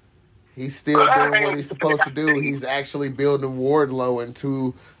he's still doing what he's supposed to do. He's actually building Wardlow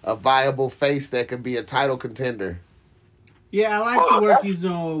into a viable face that could be a title contender. Yeah, I like the work he's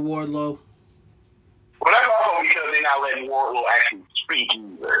doing with Wardlow. Well, that's also because they're not letting Wardlow actually speak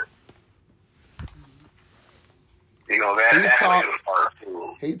either. You know, that's the part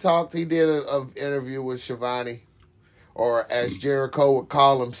too. He did an interview with Shivani, or as Jericho would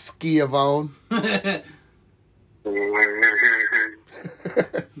call him, Skiavone. Yeah,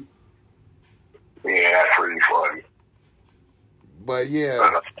 that's pretty funny. But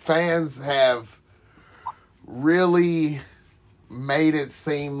yeah, fans have really made it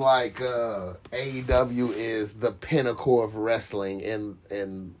seem like AEW is the pinnacle of wrestling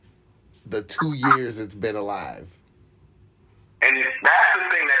in the 2 years it's been alive. And that's the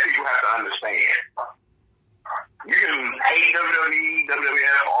thing that people have to understand. You can hate WWE,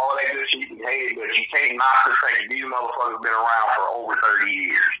 WWF, all that good shit you can hate, but you can't knock the fact that these motherfuckers been around for over 30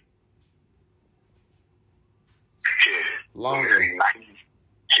 years. Shit. Longer.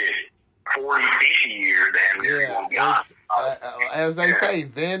 Shit. 40, 50 years, damn near. Yeah, as they say,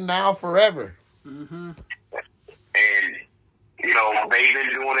 then, now, forever. Mm-hmm. And, they've been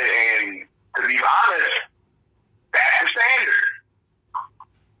doing it, and to be honest, that's the standard.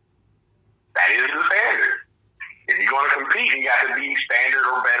 That is the standard. If you're going to compete, you got to be standard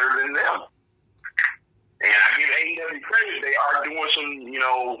or better than them. And I give AEW credit. They are doing some,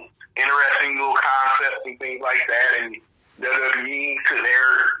 interesting little concepts and things like that. And WWE, to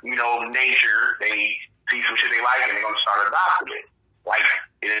their, nature, they see some shit they like and they're going to start adopting it. Like,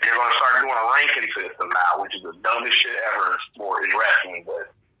 they're going to start doing a ranking system now, which is the dumbest shit ever in sport, in wrestling,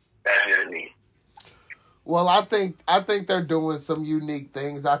 but that's just me. Well, I think they're doing some unique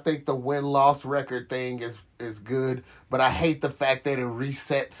things. I think the win-loss record thing is good, but I hate the fact that it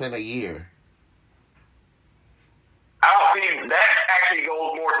resets in a year. I don't think that actually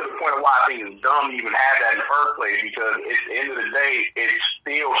goes more to the point of why I think it's dumb to even have that in the first place, because at the end of the day, it's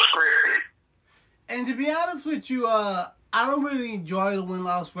still scripted. And to be honest with you, I don't really enjoy the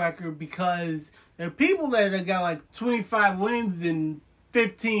win-loss record because there are people that have got like 25 wins and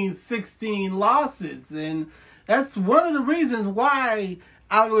 15, 16 losses. And that's one of the reasons why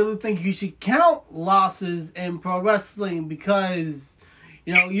I really think you should count losses in pro wrestling, because,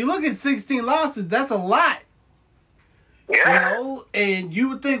 you look at 16 losses, that's a lot. Yeah. And you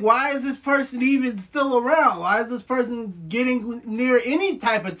would think, why is this person even still around? Why is this person getting near any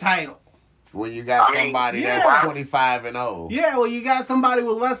type of title? When you got somebody that's 25-0. Yeah, well, you got somebody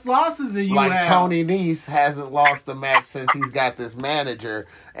with less losses than you have. Like Tony Nese hasn't lost a match since he's got this manager,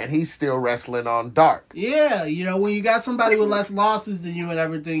 and he's still wrestling on dark. Yeah, when you got somebody with less losses than you and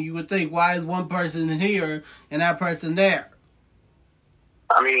everything, you would think, why is one person here and that person there?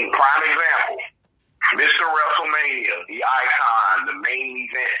 I mean, prime example. Mr. WrestleMania, the icon, the main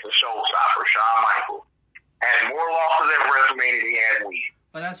event, the showstopper, Shawn Michaels, has more losses at WrestleMania than he had wins.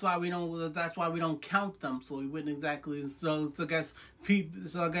 But that's why we don't. That's why we don't count them. So we wouldn't exactly. So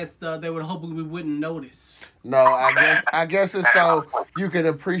I guess they would hope we wouldn't notice. No, I guess it's so you can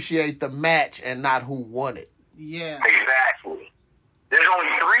appreciate the match and not who won it. Yeah. Exactly. There's only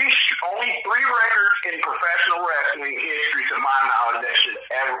three records in professional wrestling history, to my knowledge, that should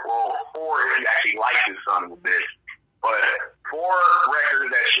ever, well, four if you actually like this son of a bitch, but 4 records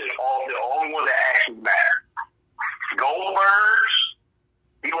that should the only one that actually matter. Goldberg's.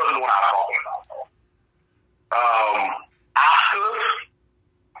 He wasn't the one I was talking about. Asuka's.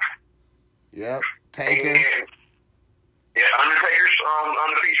 Yep. Taker. Yeah, Undertaker's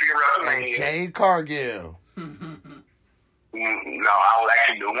undefeated WrestleMania. And Jade Cargill. No, I was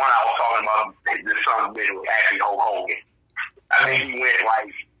actually the one I was talking about. This son of a bitch was actually Hulk Hogan. I think he went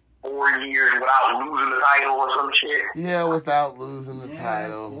like 4 years without losing the title or some shit. Yeah, without losing the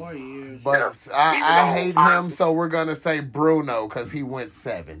title. 4 years. But I hate him, so we're gonna say Bruno because he went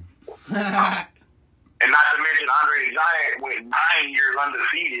 7. And not to mention Andre the Giant went 9 years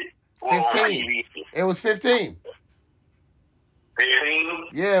undefeated. 15. It was 15. 15?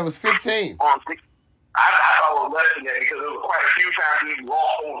 Yeah, it was 15. I thought it was less than that because there was quite a few times he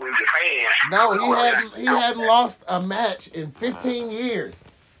lost over in Japan. No, he hadn't lost a match in 15 years.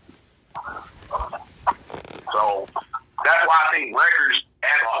 So that's why I think records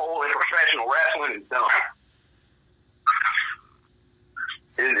as a whole in professional wrestling is dumb.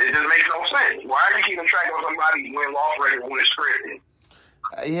 It just makes no sense. Why are you keeping track of somebody's win-loss record when it's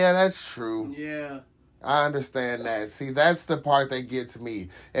scripted? Yeah, that's true. Yeah. I understand that. See, that's the part that gets me.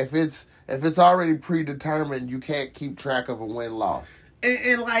 If it's already predetermined, you can't keep track of a win-loss.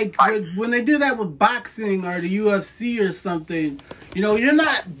 And like when they do that with boxing or the UFC or something, you're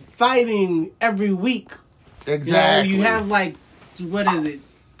not fighting every week. Exactly. You have like, what is it,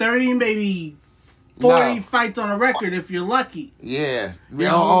 30, maybe 40 fights on a record if you're lucky. Yeah.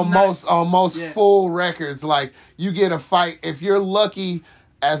 On most full records, like you get a fight, if you're lucky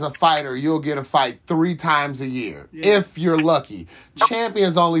as a fighter, you'll get a fight 3 times a year. Yeah. If you're lucky.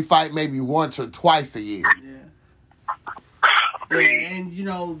 Champions only fight maybe once or twice a year. Yeah. And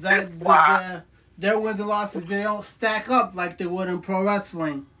their wins and losses, they don't stack up like they would in pro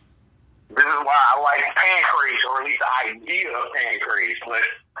wrestling. This is why I like Pancrase, or at least the idea of Pancrase, but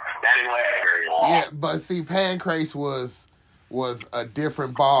that didn't last very long. Yeah, but see, Pancrase was a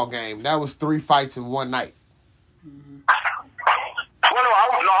different ball game. That was 3 fights in one night. Mm-hmm. Well,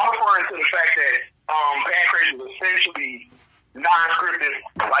 no, I'm referring to the fact that Pancrase was essentially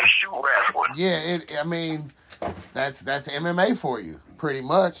non-scripted, like shoot wrestling. Yeah, that's MMA for you, pretty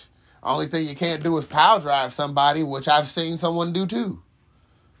much. Only thing you can't do is power drive somebody, which I've seen someone do too.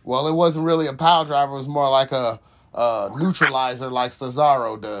 Well, it wasn't really a power driver. It was more like a neutralizer like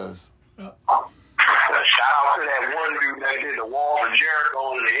Cesaro does. Shout out to that one dude that did the Walls of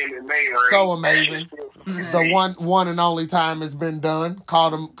Jericho in the MMA ring. So amazing. The one and only time it's been done.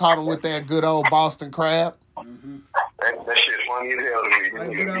 Caught him with that good old Boston Crab. Mm-hmm. That shit's funny as hell to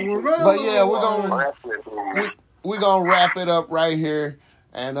me. But yeah, we're gonna wrap it up right here.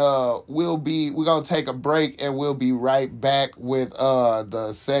 And we're gonna take a break, and we'll be right back with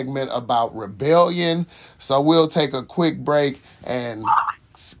the segment about Rebellion. So we'll take a quick break and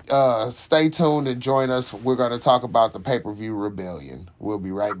stay tuned and join us. We're gonna talk about the pay-per-view Rebellion. We'll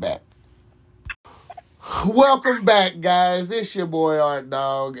be right back. Welcome back, guys. It's your boy Art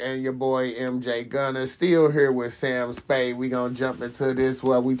Dog and your boy MJ Gunner. Still here with Sam Spade. We're going to jump into this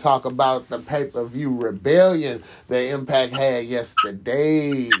where we talk about the pay-per-view Rebellion that Impact had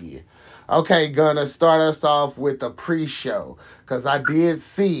yesterday. Okay, Gunner, start us off with the pre-show. Because I did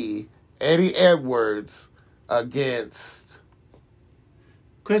see Eddie Edwards against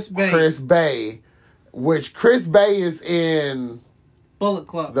Chris Bay. Which Chris Bay is in Bullet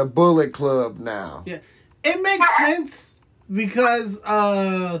Club. The Bullet Club now. Yeah. It makes sense because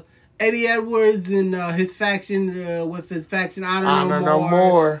Eddie Edwards and his faction, with his faction Honor No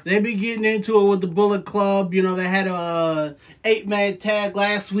More, they be getting into it with the Bullet Club. They had a 8-man tag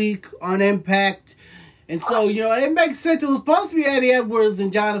last week on Impact, And so, it makes sense. It was supposed to be Eddie Edwards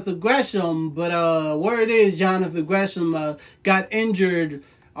and Jonathan Gresham, but word is Jonathan Gresham got injured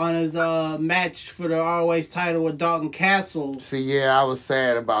on his match for the ROH title with Dalton Castle. See, yeah, I was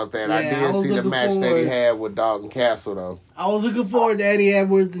sad about that. Yeah, I did see the match that he had with Dalton Castle, though. I was looking forward to Eddie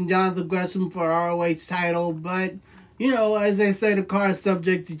Edwards and Jonathan Gresham for ROH title, but, as they say, the card's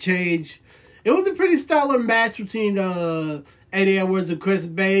subject to change. It was a pretty stellar match between Eddie Edwards and Chris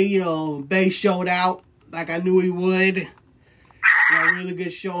Bay. Bay showed out like I knew he would. Really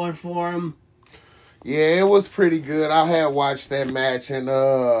good showing for him. Yeah, it was pretty good. I had watched that match, and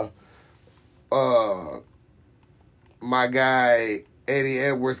my guy Eddie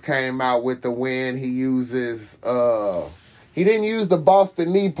Edwards came out with the win. He uses he didn't use the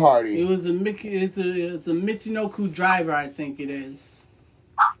Boston Knee Party. It was it's a Michinoku driver, I think it is.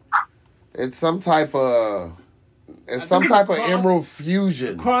 It's some type of emerald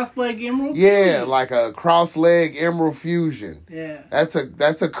fusion. Cross leg emerald? Yeah, like a cross leg emerald fusion. Yeah. That's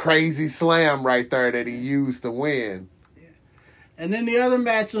a crazy slam right there that he used to win. Yeah. And then the other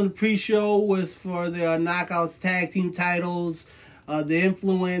match on the pre-show was for the Knockouts Tag Team titles. The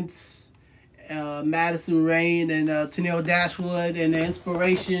Influence, Madison Rayne and Tenille Dashwood, and the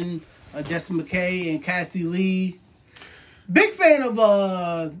Inspiration, Jesse McKay and Cassie Lee. Big fan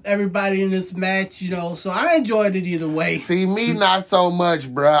of everybody in this match, so I enjoyed it either way. See, me not so much,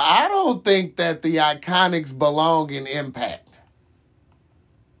 bruh. I don't think that the Iconics belong in Impact.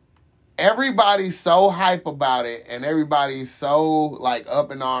 Everybody's so hype about it, and everybody's so, up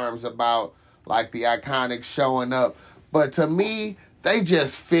in arms about, the Iconics showing up. But to me, they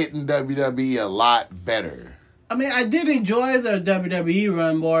just fit in WWE a lot better. I mean, I did enjoy their WWE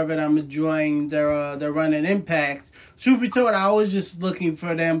run more than I'm enjoying their run in Impact. Truth be told, I was just looking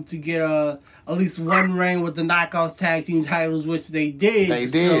for them to get at least one reign with the Knockouts Tag Team titles, which they did. They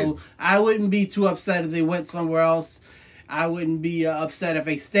did. So I wouldn't be too upset if they went somewhere else. I wouldn't be upset if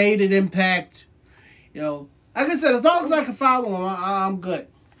they stayed at Impact. Like I said, as long as I can follow them, I'm good.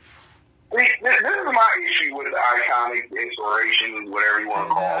 This is my issue with the Iconic Inspiration, whatever you want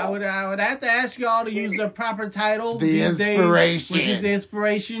to call it. I would have to ask you all to use the proper title. The Inspiration. Which is the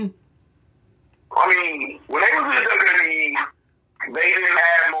Inspiration. I mean, when they was in WWE, they didn't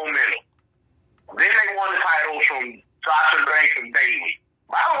have momentum. Then they won the titles from Sasha Banks and Bayley.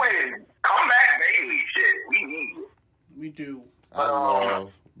 By the way, come back Bayley, shit, we need it. We do. I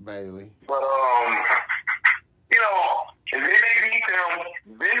love Bayley. But and then they beat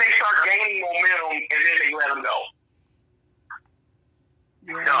them. Then they start gaining momentum, and then they let them go.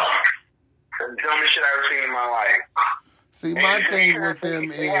 Yeah. No, that's the dumbest shit I've ever seen in my life. See, my thing with them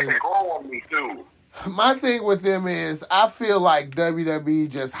they had is... to grow on me, too. My thing with them is I feel like WWE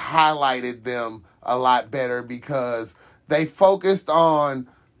just highlighted them a lot better because they focused on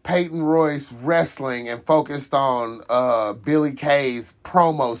Peyton Royce wrestling and focused on Billy Kay's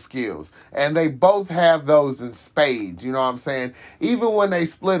promo skills. And they both have those in spades, you know what I'm saying? Even when they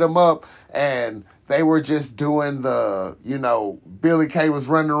split them up and they were just doing the, Billy Kay was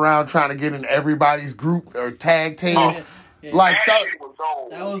running around trying to get in everybody's group or tag team. Yeah.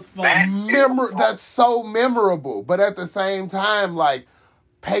 That was fun. That's so memorable. But at the same time,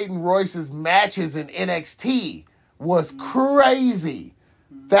 Peyton Royce's matches in NXT was crazy.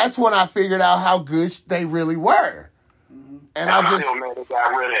 That's when I figured out how good they really were. And I'm still mad they got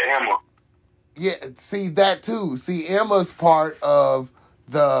rid of Emma. Yeah, see that too. See, Emma's part of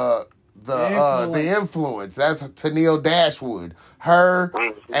the influence. That's Tenille Dashwood. Her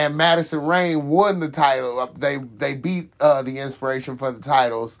and Madison Rayne won the title. They beat the Inspiration for the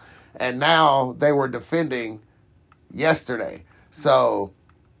titles, and now they were defending yesterday. So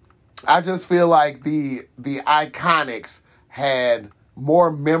I just feel like the Iconics had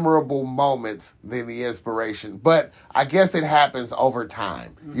more memorable moments than the Inspiration. But I guess it happens over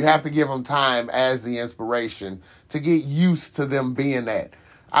time. Mm-hmm. You have to give them time as the Inspiration to get used to them being that.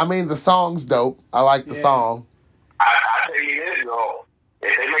 I mean, the song's dope. I like the song. I tell you this, though.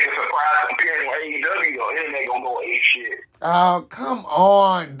 If they make a surprise appearance on AEW, though, then they gonna go ape shit. Oh, come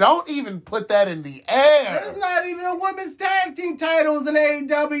on. Don't even put that in the air. There's not even a women's tag team titles in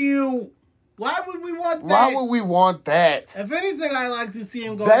AEW. Why would we want that? Why would we want that? If anything, I like to see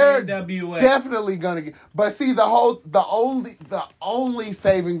him go to AEW. Definitely gonna get. But see, the only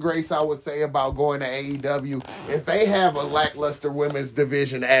saving grace I would say about going to AEW is they have a lackluster women's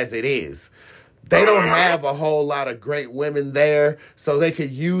division as it is. They don't have a whole lot of great women there, so they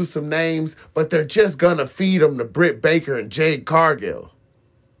could use some names, but they're just gonna feed them to Britt Baker and Jade Cargill.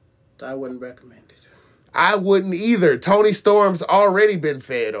 I wouldn't recommend it. I wouldn't either. Tony Storm's already been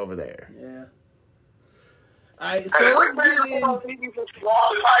fed over there. Yeah. All right, so let's get in.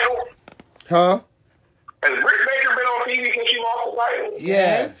 Huh? Has Britt Baker been on TV since she lost the title?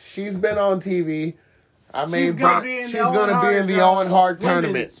 Yes, she's been on TV. I mean, she's gonna be in the Owen Hart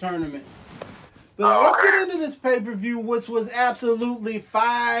tournament. But let's get into this pay-per-view, which was absolutely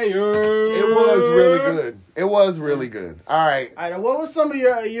fire. It was really good. All right. What were some of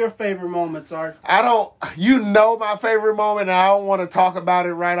your favorite moments, Art? My favorite moment, and I don't want to talk about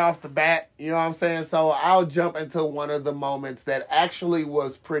it right off the bat. You know what I'm saying? So I'll jump into one of the moments that actually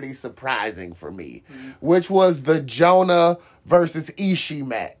was pretty surprising for me, which was the Jonah versus Ishii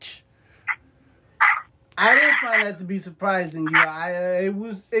match. I didn't find that to be surprising. It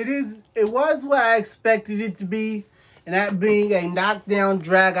was what I expected it to be, and that being a knockdown,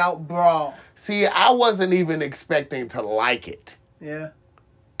 drag-out brawl. See, I wasn't even expecting to like it. Yeah.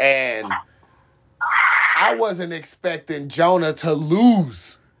 And I wasn't expecting Jonah to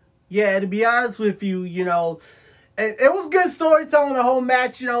lose. Yeah, to be honest with you, it was good storytelling the whole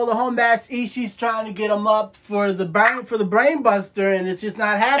match. The whole match, Ishii's trying to get him up for the brain buster, and it's just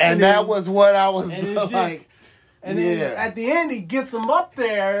not happening. And that was what I was like. And then at the end, he gets him up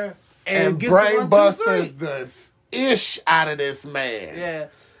there and gets brain busters the ish out of this man. Yeah.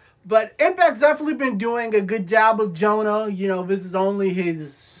 But Impact's definitely been doing a good job of Jonah. This is only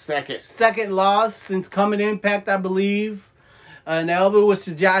his second loss since coming to Impact, I believe. And the other was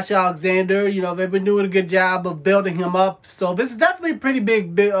to Josh Alexander. They've been doing a good job of building him up. So this is definitely a pretty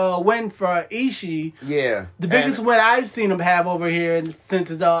big win for Ishii. Yeah. The biggest win I've seen him have over here since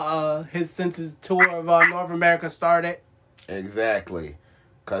his tour of North America started. Exactly.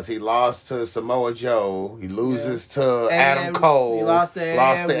 Because he lost to Samoa Joe. He loses to Adam Cole. He lost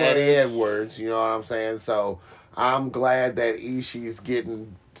to Eddie Edwards. You know what I'm saying? So I'm glad that Ishii's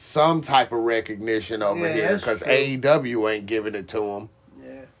getting some type of recognition over here because AEW ain't giving it to him.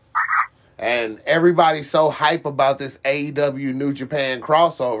 Yeah. And everybody's so hype about this AEW New Japan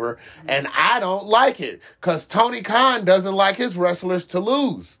crossover, and I don't like it because Tony Khan doesn't like his wrestlers to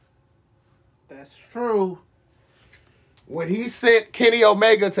lose. That's true. When he sent Kenny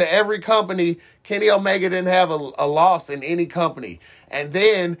Omega to every company, Kenny Omega didn't have a loss in any company. And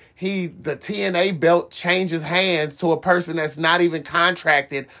then the TNA belt changes hands to a person that's not even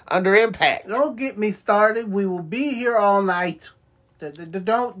contracted under Impact. Don't get me started. We will be here all night.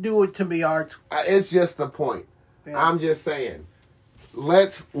 Don't do it to me, Art. It's just the point. Yeah. I'm just saying.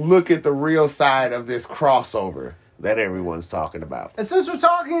 Let's look at the real side of this crossover that everyone's talking about. And since we're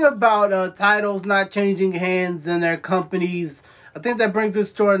talking about titles not changing hands in their companies, I think that brings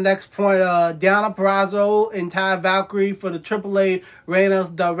us to our next point. Deonna Purrazzo and Taya Valkyrie for the AAA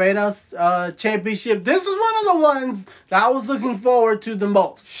Reina's Championship. This is one of the ones that I was looking forward to the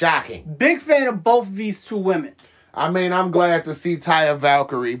most. Shocking. Big fan of both of these two women. I mean, I'm glad to see Taya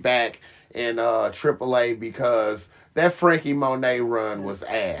Valkyrie back in AAA because that Frankie Monet run was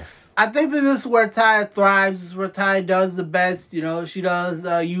ass. I think that this is where Taya thrives. This is where Taya does the best. She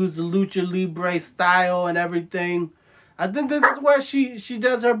does use the Lucha Libre style and everything. I think this is where she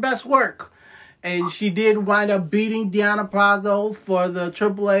does her best work. And she did wind up beating Deonna Purrazzo for the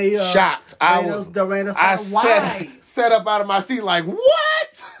AAA. Shocked. I set up out of my seat like,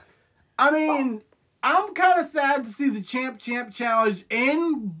 what? I mean, I'm kind of sad to see the Champ Challenge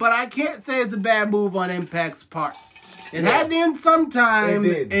end, but I can't say it's a bad move on Impact's part. It had to end sometime,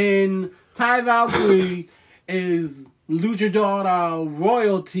 and Taya Valkyrie is luchador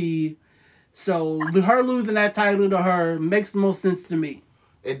royalty, so her losing that title to her makes the most sense to me.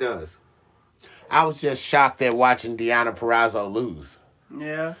 It does. I was just shocked at watching Deonna Purrazzo lose.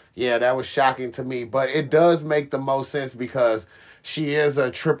 Yeah. Yeah, that was shocking to me, but it does make the most sense because she is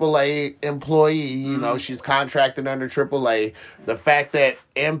a AAA employee. You know, she's contracted under AAA. The fact that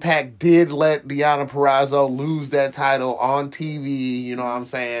Impact did let Deonna Purrazzo lose that title on TV, you know what I'm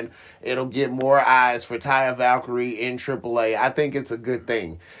saying? It'll get more eyes for Taya Valkyrie in AAA. I think it's a good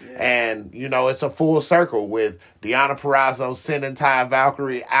thing. Yeah. And, it's a full circle with Deonna Purrazzo sending Taya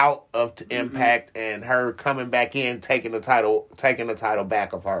Valkyrie out of Impact and her coming back in, taking the title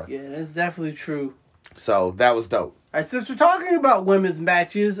back of her. Yeah, that's definitely true. So that was dope. All right, since we're talking about women's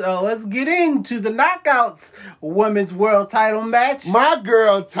matches, let's get into the Knockouts Women's World Title match. My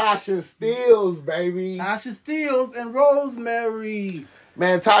girl Tasha Steelz, baby. Tasha Steelz and Rosemary.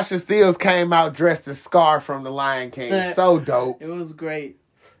 Man, Tasha Steelz came out dressed as Scar from The Lion King. So dope. It was great.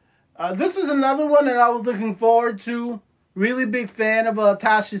 This was another one that I was looking forward to. Really big fan of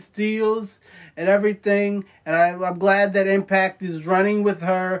Tasha Steelz and everything. And I'm glad that Impact is running with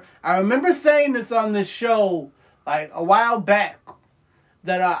her. I remember saying this on this show like a while back,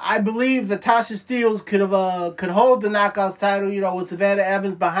 that I believe that Tasha Steelz could hold the Knockouts title, with Savannah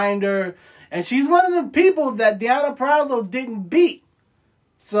Evans behind her, and she's one of the people that Deonna Purrazzo didn't beat.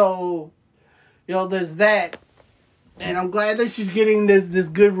 So there's that. And I'm glad that she's getting this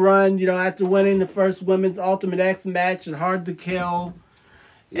good run, after winning the first women's Ultimate X match and Hard to Kill.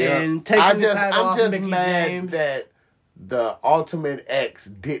 Yeah. And taking the title off just Mickie mad James. that the Ultimate X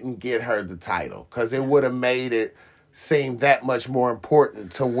didn't get her the title, because it would have made it seem that much more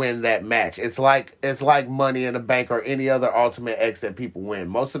important to win that match. It's like Money in the Bank or any other Ultimate X that people win.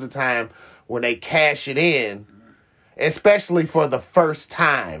 Most of the time when they cash it in, especially for the first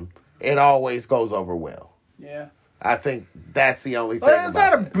time, it always goes over well. Yeah. I think that's the only thing. Well, it's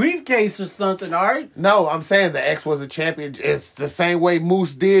not a that. briefcase or something, Art. No, I'm saying the X was a champion. It's the same way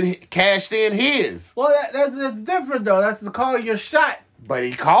Moose cashed in his. Well, that's different, though. That's to call your shot. But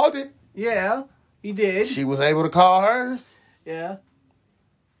he called it. Yeah, he did. She was able to call hers. Yeah.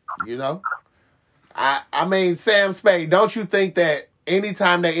 I mean, Sam Spade, don't you think that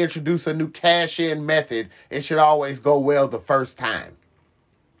anytime they introduce a new cash-in method, it should always go well the first time?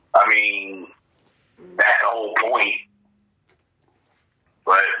 I mean, that's the whole point.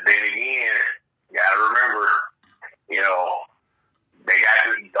 But then again, you gotta remember, they got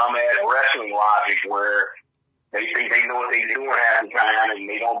this dumbass wrestling logic where they think they know what they're doing half the time, and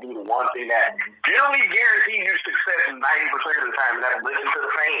they don't do the one thing that generally guarantees you success 90% of the time, and that's listen to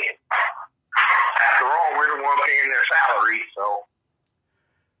the fans. After all, we're the one paying their salary, so.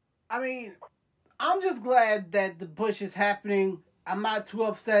 I mean, I'm just glad that the push is happening. I'm not too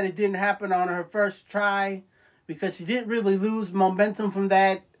upset it didn't happen on her first try, because she didn't really lose momentum from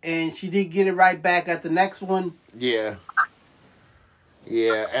that, and she did get it right back at the next one. Yeah.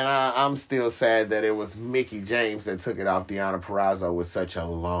 Yeah, and I'm still sad that it was Mickie James that took it off Deonna Purrazzo with such a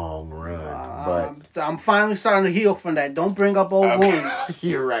long run. But I'm finally starting to heal from that. Don't bring up old wounds.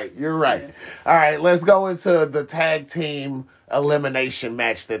 You're right. Yeah. All right, let's go into the tag team elimination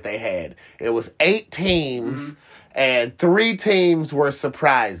match that they had. It was 8 teams, and 3 teams were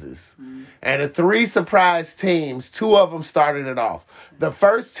surprises. And the 3 surprise teams, 2 of them started it off. The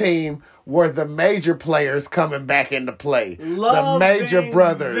first team were the major players coming back into play. The Major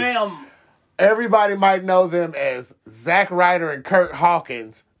Brothers. Them. Everybody might know them as Zack Ryder and Kurt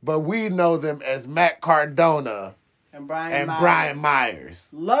Hawkins, but we know them as Matt Cardona and Brian Myers.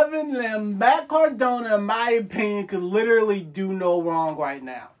 Loving them. Matt Cardona, in my opinion, could literally do no wrong right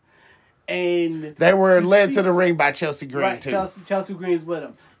now. And they were led to the ring by Chelsea Green, too. Chelsea Green's with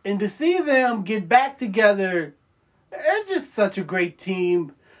them. And to see them get back together, they're just such a great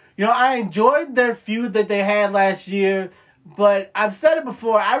team. I enjoyed their feud that they had last year, but I've said it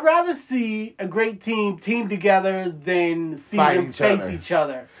before, I'd rather see a great team together than see them face each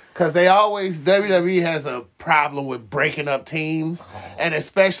other. Because WWE has a problem with breaking up teams, and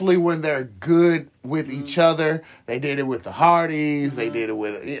especially when they're good with each other. They did it with the Hardys, they did it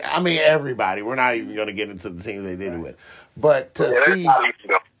with, everybody. We're not even going to get into the teams they did it with. But to see...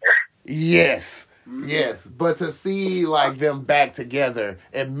 Yes. Yes, but to see them back together,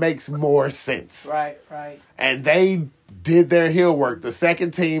 it makes more sense. Right. And they did their heel work. The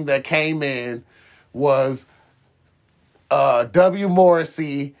second team that came in was W.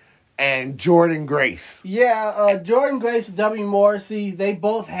 Morrissey and Jordynne Grace. Yeah, Jordynne Grace and W. Morrissey, they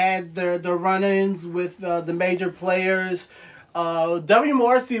both had their run-ins with the major players. W.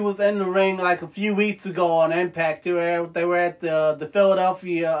 Morrissey was in the ring a few weeks ago on Impact. They were at the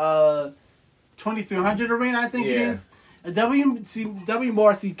Philadelphia 2300 arena, I think it is. And W.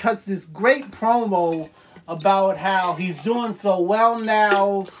 Morrissey cuts this great promo about how he's doing so well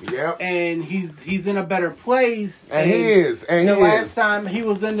now. Yep. And he's in a better place. And he is. And the last time he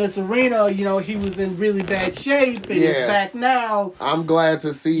was in this arena, he was in really bad shape, and he's back now. I'm glad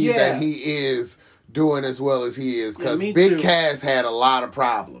to see that he is doing as well as he is, because Big Cass had a lot of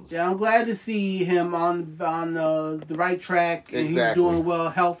problems. Yeah, I'm glad to see him on the right track, and he's doing well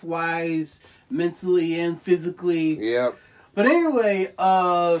health-wise, mentally and physically. Yep. But anyway,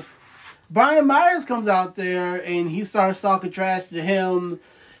 Brian Myers comes out there and he starts talking trash to him,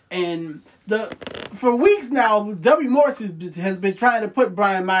 and for weeks now, W. Morrissey has been trying to put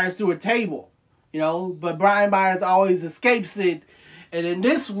Brian Myers through a table, but Brian Myers always escapes it. And then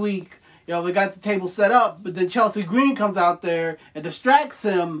this week, they got the table set up, but then Chelsea Green comes out there and distracts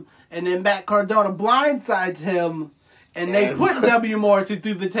him, and then Matt Cardona blindsides him. And they put W. Morrissey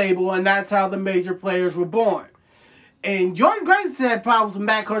through the table, and that's how the major players were born. And Jordynne Grace had problems with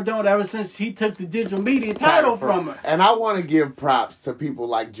Matt Cardona ever since he took the digital media title from her. And I want to give props to people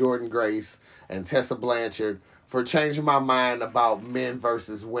like Jordynne Grace and Tessa Blanchard for changing my mind about men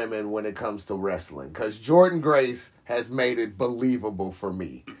versus women when it comes to wrestling. Because Jordynne Grace has made it believable for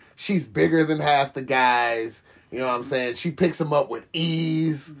me. She's bigger than half the guys. You know what I'm saying? She picks them up with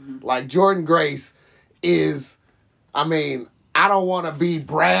ease. Jordynne Grace is... I don't want to be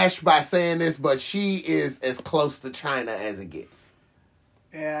brash by saying this, but she is as close to China as it gets.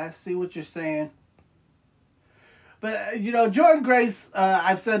 Yeah, I see what you're saying. But, Jordan Grace,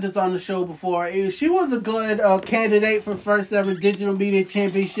 I've said this on the show before, she was a good candidate for first ever Digital Media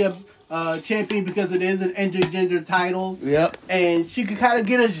Championship champion because it is an intergender title. Yep. And she could kind of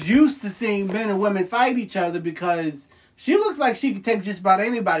get us used to seeing men and women fight each other because she looks like she could take just about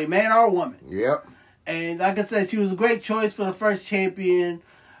anybody, man or woman. Yep. And like I said, she was a great choice for the first champion.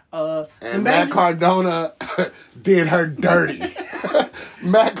 And Matt Cardona did her dirty.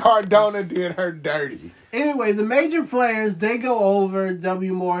 Matt Cardona did her dirty. Anyway, the major players, they go over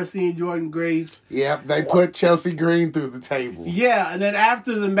W. Morrissey and Jordan Grace. Yep, they put Chelsea Green through the table. Yeah, and then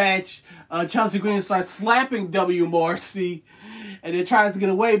after the match, Chelsea Green starts slapping W. Morrissey, and then tries to get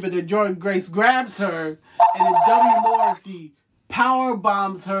away, but then Jordan Grace grabs her, and then W. Morrissey power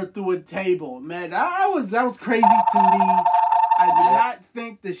bombs her through a table. Man, that was crazy to me. I did not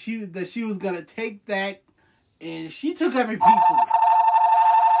think that she was gonna take that, and she took every piece of it.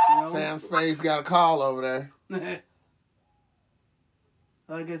 Sam Spade's got a call over there.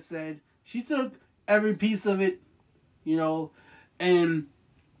 Like I said, she took every piece of it, and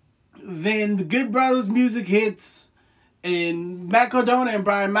then the Good Brothers music hits, and Matt Cardona and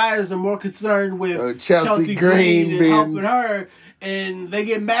Brian Myers are more concerned with Chelsea Green and helping her, and they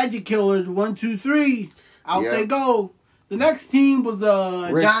get Magic Killers 1, 2, 3. Out they go. The next team was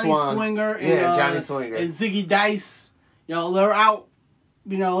Johnny Swinger and Ziggy Dice. They're out.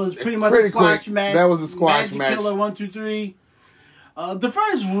 It was pretty much a squash match. That was a squash match. Killer 1, 2, 3. The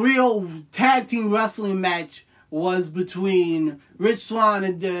first real tag team wrestling match was between Rich Swann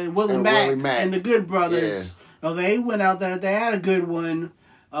and Willie Mack and the Good Brothers. Yeah. They went out there. They had a good one.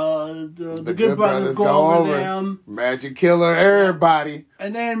 The Good Brothers go over them. Magic Killer, everybody.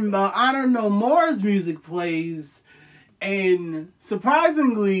 And then Honor No More's music plays. And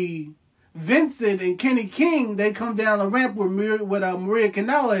surprisingly, Vincent and Kenny King, they come down the ramp with Maria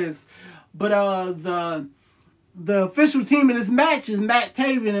Kanellis. But the official team in this match is Matt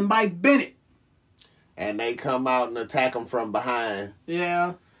Taven and Mike Bennett. And they come out and attack them from behind.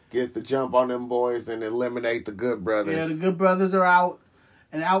 Yeah. Get the jump on them boys and eliminate the Good Brothers. Yeah, the Good Brothers are out.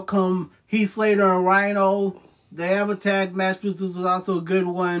 And out come Heath Slater and Rhino. They have a tag match, which was also a good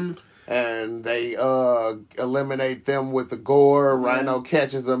one. And they eliminate them with the gore. Yeah. Rhino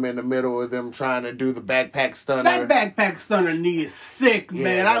catches them in the middle of them trying to do the backpack stunner. That backpack stunner knee is sick,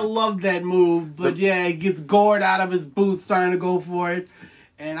 man. I love that move. But he gets gored out of his boots trying to go for it.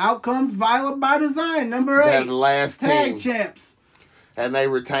 And out comes Violent by Design, number 8. That last tag team. Champs. And they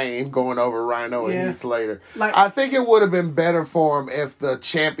retain, going over Rhino and Heath Slater. I think it would have been better for them if the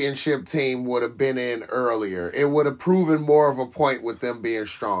championship team would have been in earlier. It would have proven more of a point with them being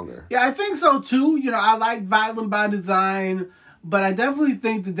stronger. Yeah, I think so too. I like Violent by Design, but I definitely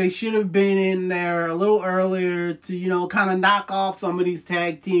think that they should have been in there a little earlier to, kind of knock off some of these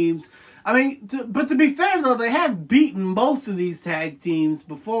tag teams. I mean, but to be fair though, they have beaten most of these tag teams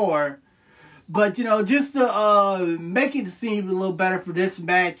before. But, just to make it seem a little better for this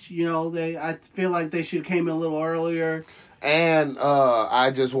match, I feel like they should have came in a little earlier. And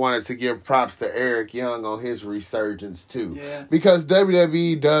I just wanted to give props to Eric Young on his resurgence, too. Yeah. Because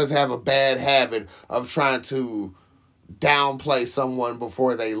WWE does have a bad habit of trying to downplay someone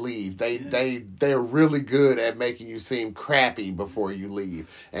before they leave. They're really good at making you seem crappy before you leave.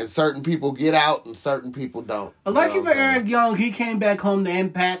 And certain people get out and certain people don't. Lucky for Eric Young, he came back home to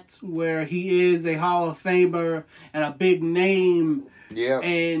Impact, where he is a Hall of Famer and a big name. Yeah.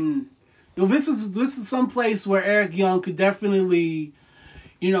 And this is some place where Eric Young could definitely,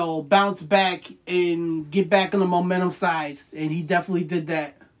 bounce back and get back on the momentum side. And he definitely did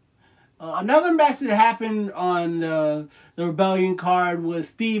that. Another match that happened on the Rebellion card was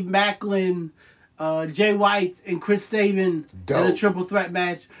Steve Macklin, Jay White, and Chris Sabin in a triple threat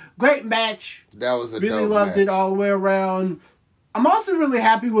match. Great match. That was a really dope loved match. It all the way around. I'm also really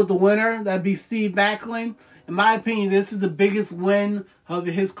happy with the winner. That'd be Steve Macklin. In my opinion, this is the biggest win of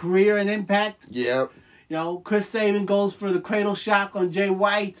his career in Impact. Yep. Chris Sabin goes for the cradle shock on Jay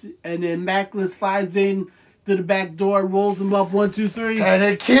White, and then Macklin slides in to the back door, rolls him up 1, 2, 3. And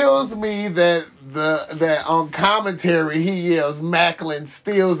it kills me that on commentary he yells Macklin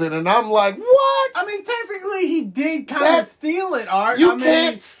steals it, and I'm like, what? I mean, technically he did kind of steal it, Art. You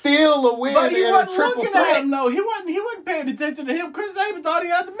can't steal a win in a triple threat. At him, though. He wasn't paying attention to him. Chris Sabin thought he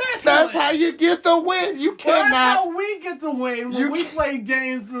had the match. That's how you get the win. You cannot. That's how we get the win when we play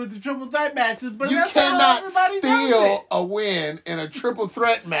games with the triple threat matches. But you cannot steal a win in a triple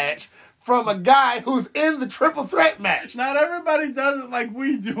threat match from a guy who's in the triple threat match. Not everybody does it like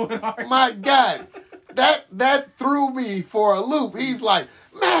we do it, Art. My God. that threw me for a loop. He's like,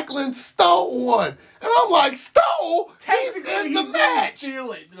 Macklin stole one. And I'm like, stole? He's in the match.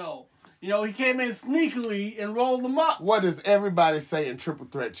 Steal it, though. You know, he came in sneakily and rolled them up. What does everybody say in triple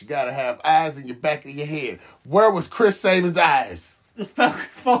threat? You got to have eyes in your back of your head. Where was Chris Sabin's eyes?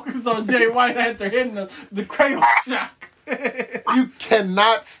 Focus on Jay White after hitting the cradle shock. You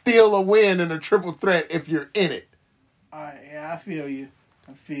cannot steal a win in a triple threat if you're in it. Yeah, I feel you.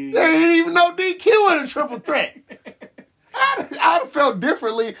 There ain't even no DQ in a triple threat. I'd have felt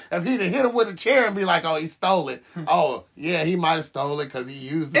differently if he'd have hit him with a chair and be like, oh, he stole it. Oh, yeah, he might have stole it because he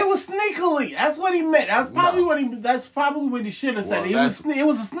used it. It was sneakily. That's what he meant. That's probably what he should have said. It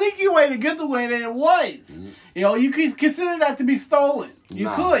was a sneaky way to get the win, and it was. Mm-hmm. You know, you could consider that to be stolen. You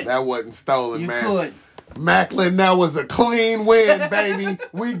could. That wasn't stolen, man. You could. Macklin, that was a clean win, baby.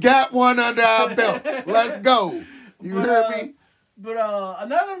 We got one under our belt. Let's go. You hear me? But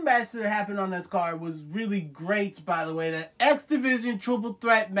another match that happened on this card was really great, by the way. That X Division triple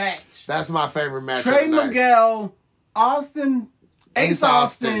threat match. That's my favorite match. Trey Miguel, Ace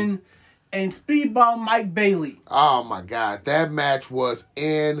Austin, and Speedball Mike Bailey. Oh my God, that match was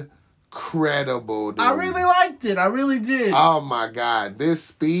incredible, dude. I really liked it. I really did. Oh my God,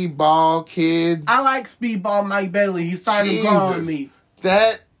 this Speedball kid. I like Speedball Mike Bailey. He started growing me.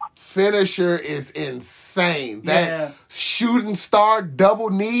 That finisher is insane. That shooting star double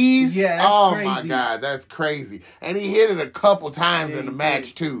knees. Yeah, that's crazy. My God, that's crazy. And he hit it a couple times in the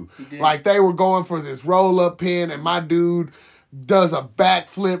match too. Like they were going for this roll up pin, and my dude does a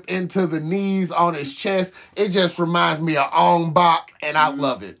backflip into the knees on his chest. It just reminds me of Ong Bak, and I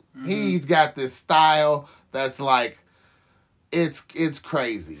love it. Mm-hmm. He's got this style that's like it's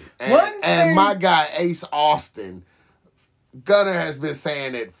crazy. And my guy Ace Austin, Gunner has been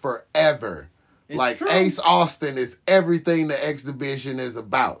saying it forever. It's true. Ace Austin is everything the X Division is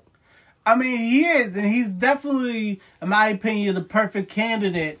about. I mean, he is, and he's definitely, in my opinion, the perfect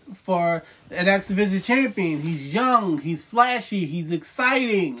candidate for an X Division champion. He's young, he's flashy, he's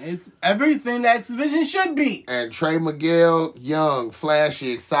exciting. It's everything the X Division should be. And Trey Miguel, young,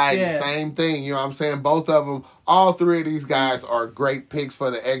 flashy, exciting, same thing. You know what I'm saying? Both of them, all three of these guys are great picks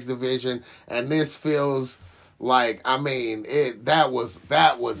for the X Division, and this feels like, I mean, that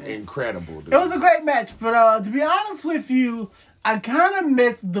was incredible, dude. It was a great match, but to be honest with you, I kind of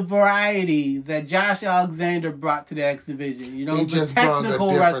missed the variety that Josh Alexander brought to the X Division. You know, he just brought a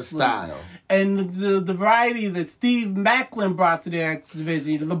different style. And the variety that Steve Macklin brought to the X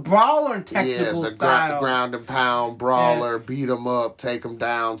Division, you know, the brawler technical style. The ground and pound brawler, beat him up, take him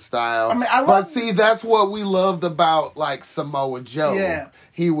down style. I mean, but see, that's what we loved about, like, Samoa Joe. Yeah.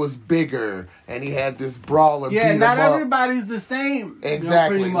 He was bigger, and he had this brawler beat him up. Yeah, not everybody's the same.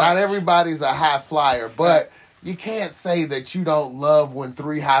 Exactly. You know, not everybody's a high flyer, but you can't say that you don't love when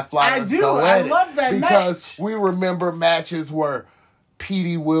three high flyers go at it. I love that match. Because we remember matches where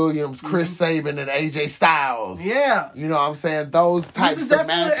Petey Williams, Chris Sabin, and AJ Styles. Yeah. You know what I'm saying? Those types of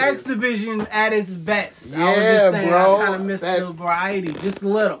matches. Definitely X Division at its best. Yeah, I was just saying, bro. I kind of missed the variety just a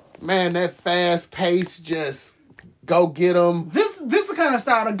little. Man, that fast pace, just go get them. This is the kind of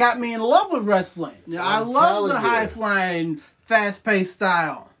style that got me in love with wrestling. You know, I love the high-flying, fast-paced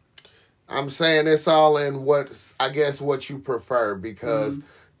style. I'm saying it's all in what you prefer, because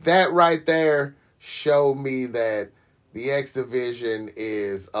that right there showed me that the X Division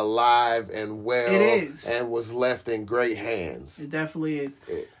is alive and well. It is. And was left in great hands. It definitely is.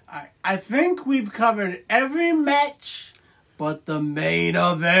 I think we've covered every match but the main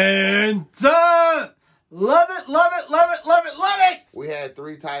event. Love it, love it, love it, love it, love it. We had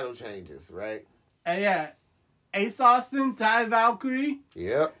 3 title changes, right? Yeah. Ace Austin, Ty Valkyrie.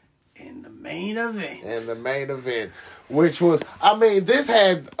 Yep. In the main event. Which was, I mean, this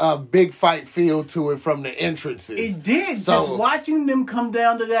had a big fight feel to it from the entrances. It did. So, just watching them come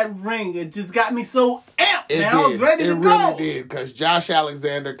down to that ring, it just got me so amped, man. I was ready to go. It really did, because Josh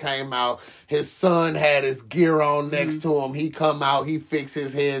Alexander came out. His son had his gear on next to him. He come out, he fixed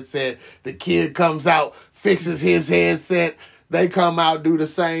his headset. The kid comes out, fixes his headset. They come out, do the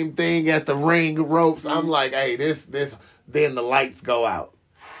same thing at the ring ropes. I'm like, hey, this. Then the lights go out.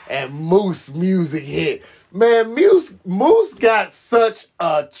 And Moose music hit. Man, Moose got such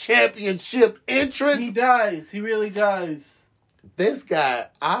a championship entrance. He does. He really does. This guy,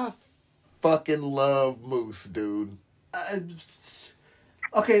 I fucking love Moose, dude.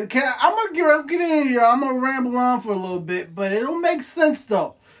 Okay, I'm gonna get in here. I'm gonna ramble on for a little bit, but it'll make sense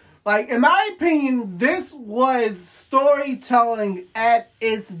though. Like, in my opinion, this was storytelling at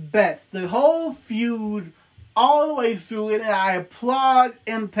its best. The whole feud, all the way through it, and I applaud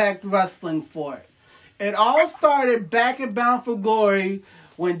Impact Wrestling for it. It all started back at Bound for Glory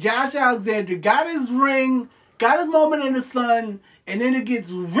when Josh Alexander got his ring, got his moment in the sun, and then it gets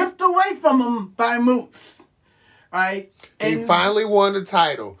ripped away from him by Moose. Right? And he finally won the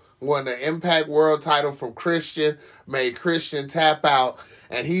title. Won the Impact World title from Christian. Made Christian tap out.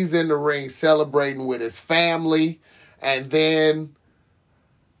 And he's in the ring celebrating with his family. And then,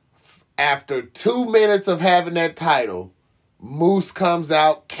 after 2 minutes of having that title, Moose comes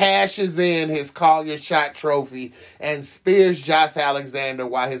out, cashes in his Call Your Shot trophy, and spears Josh Alexander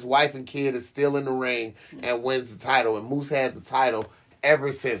while his wife and kid is still in the ring and wins the title. And Moose had the title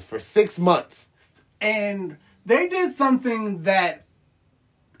ever since, for 6 months. And they did something that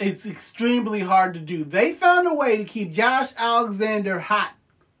it's extremely hard to do. They found a way to keep Josh Alexander hot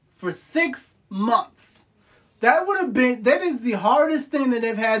for 6 months. That is the hardest thing that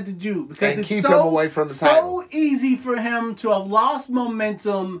they've had to do, because and keep him away from the title. So easy for him to have lost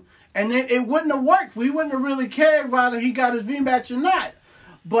momentum, and it wouldn't have worked. We wouldn't have really cared whether he got his rematch or not.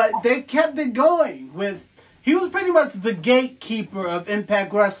 But they kept it going with. He was pretty much the gatekeeper of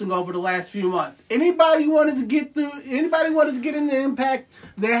Impact Wrestling over the last few months. Anybody wanted to get into Impact,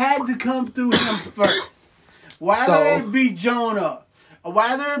 they had to come through him first. Whether it be Jonah,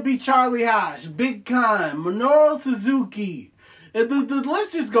 whether it be Charlie Haas, Big Khan, Minoru Suzuki, the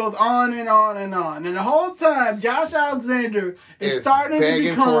list just goes on and on and on. And the whole time, Josh Alexander is starting to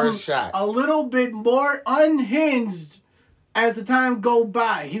become a little bit more unhinged as the time goes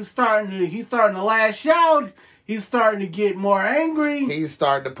by. He's starting to lash out. He's starting to get more angry. He's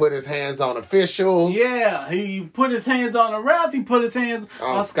starting to put his hands on officials. Yeah, he put his hands on the ref. He put his hands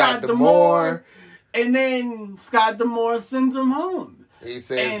on Scott D'Amore. And then Scott D'Amore sends him home. He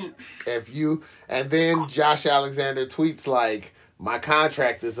says, and then Josh Alexander tweets like, my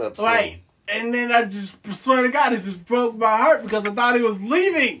contract is up soon. Right. And then I just swear to God, it just broke my heart because I thought he was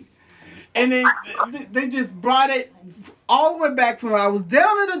leaving. And then they just brought it all the way back from where I was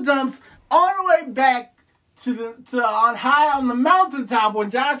down in the dumps, all the way back to on high on the mountaintop when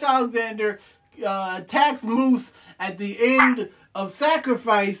Josh Alexander attacks Moose at the end of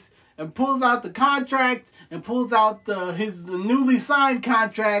Sacrifice and pulls out the contract and pulls out his newly signed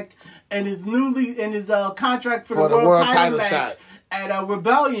contract and his contract for the world title match shot at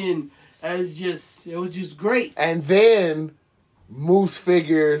Rebellion. It was just great. And then Moose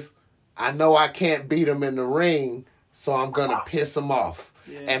figures, I know I can't beat him in the ring, so I'm going to piss him off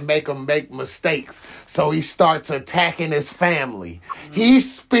and make him make mistakes. So he starts attacking his family. Mm-hmm. He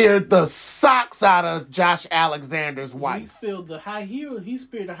speared the socks out of Josh Alexander's wife. He speared the high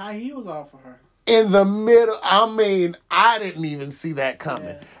heels off of her. In the middle, I didn't even see that coming.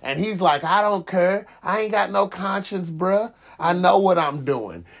 Yeah. And he's like, I don't care. I ain't got no conscience, bruh. I know what I'm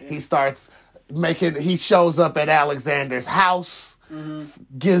doing. Yeah. He shows up at Alexander's house,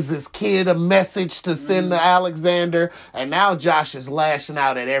 gives his kid a message to send to Alexander, and now Josh is lashing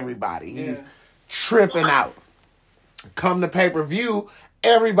out at everybody. He's tripping out. Come to pay-per-view,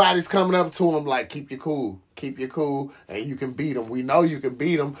 everybody's coming up to him like, keep your cool, and you can beat him. We know you can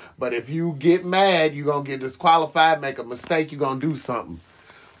beat him, but if you get mad, you're going to get disqualified, make a mistake, you're going to do something.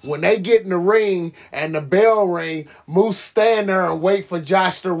 When they get in the ring and the bell ring, Moose stand there and wait for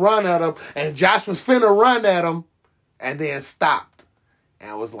Josh to run at him, and Josh was finna run at him and then stopped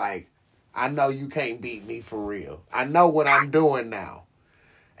and was like, I know you can't beat me for real. I know what I'm doing now.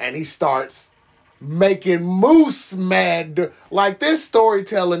 And he starts making Moose mad. Like, this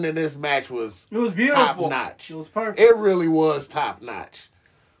storytelling in this match was beautiful. Top-notch. It was perfect. It really was top-notch.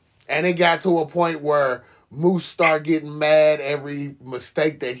 And it got to a point where Moose started getting mad every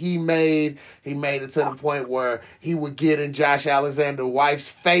mistake that he made. He made it to the point where he would get in Josh Alexander's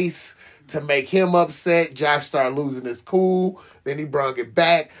wife's face to make him upset. Josh started losing his cool. Then he brought it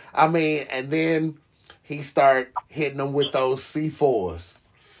back. And then he started hitting him with those C4s.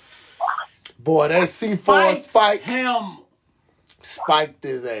 Boy, that C4 spike spiked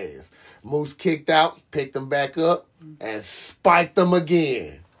his ass. Moose kicked out, picked him back up, and spiked him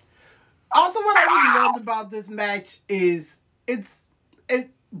again. Also, what I really loved about this match is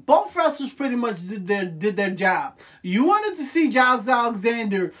both wrestlers pretty much did their job. You wanted to see Josh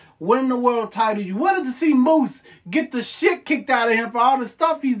Alexander win the world title. You wanted to see Moose get the shit kicked out of him for all the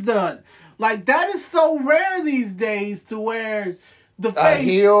stuff he's done. Like, that is so rare these days to where the face a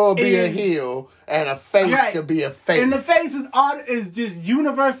heel be a heel and a face could be a face. And the face is just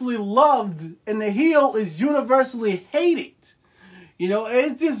universally loved and the heel is universally hated. You know,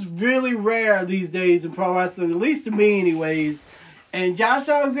 it's just really rare these days in pro wrestling, at least to me anyways. And Josh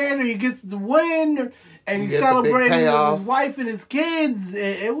Alexander, he gets the win, and he's celebrating with his wife and his kids.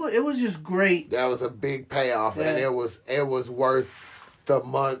 It was just great. That was a big payoff, and it was worth the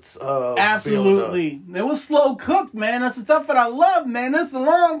months of Absolutely. build-up. It was slow cooked, man. That's the stuff that I love, man. That's the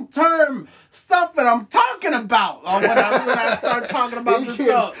long-term stuff that I'm talking about. When I start talking about this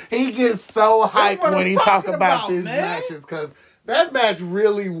stuff. He gets so hyped when he talk about these man. matches, because that match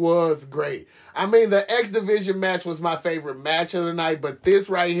really was great. I mean, the X Division match was my favorite match of the night, but this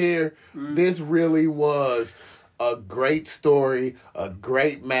right here, this really was a great story, a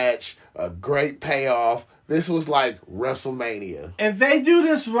great match, a great payoff. This was like WrestleMania. If they do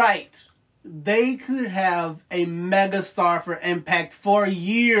this right, they could have a megastar for Impact for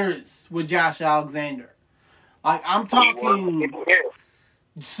years with Josh Alexander. Like, I'm talking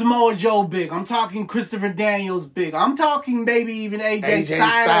Samoa Joe big. I'm talking Christopher Daniels big. I'm talking maybe even AJ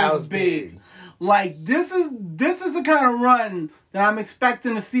Styles big. Like, this is the kind of run that I'm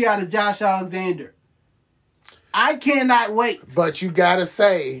expecting to see out of Josh Alexander. I cannot wait. But you gotta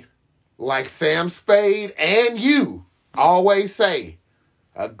say, like Sam Spade and you always say,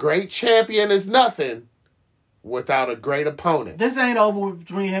 a great champion is nothing without a great opponent. This ain't over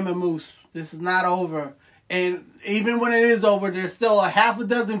between him and Moose. This is not over. And even when it is over, there's still a half a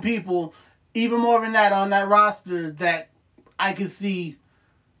dozen people, even more than that, on that roster that I can see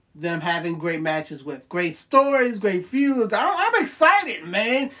them having great matches with. Great stories, great feuds. I'm excited,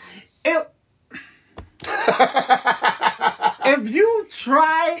 man. If you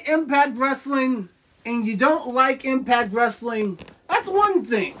try Impact Wrestling and you don't like Impact Wrestling, that's one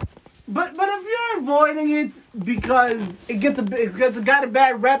thing. But if you're avoiding it because it's got a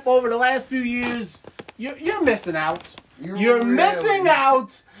bad rep over the last few years, you're missing out. You're missing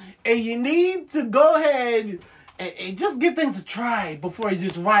out, and you need to go ahead and just give things a try before you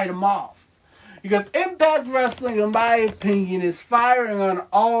just write them off. Because Impact Wrestling, in my opinion, is firing on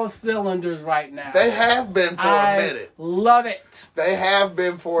all cylinders right now. They have been for a minute. Love it. They have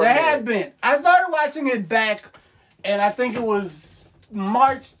been for a minute. They have been. I started watching it back, and I think it was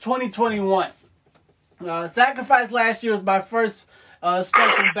March 2021. Sacrifice last year was my first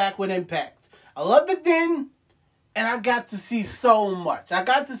special back with Impact. I loved it then, and I got to see so much. I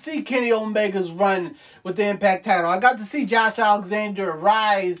got to see Kenny Omega's run with the Impact title. I got to see Josh Alexander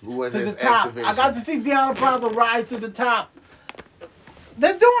rise to the top. Exhibition. I got to see Deonna Purrazzo rise to the top.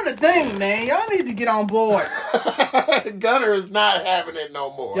 They're doing the thing, man. Y'all need to get on board. Gunner is not having it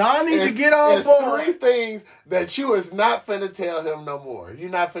no more. Y'all need to get on board. Three things that you is not finna tell him no more. You're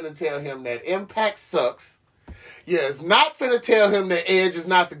not finna tell him that Impact sucks. Yeah, it's not finna tell him that Edge is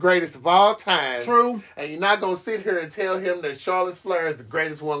not the greatest of all time. True. And you're not gonna sit here and tell him that Charlotte Flair is the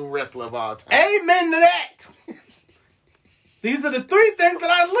greatest woman wrestler of all time. Amen to that. These are the three things that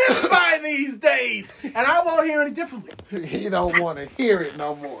I live by these days. And I won't hear any differently. He don't want to hear it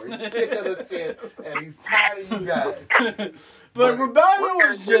no more. He's sick of the shit, and he's tired of you guys. But Rebellion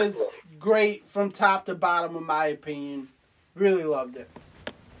was just great from top to bottom, in my opinion. Really loved it.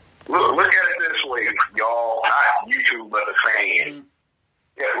 Look at it this way, y'all. Not YouTube, but the fan.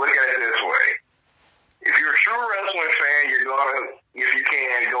 Yeah, look at it this way. If you're a true wrestling fan, you're going to, if you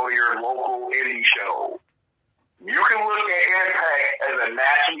can, go to your local indie show. You can look at Impact as a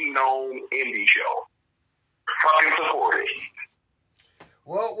nationally known indie show. Fucking support it.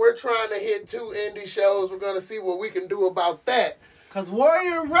 Well, we're trying to hit 2 indie shows. We're going to see what we can do about that. Because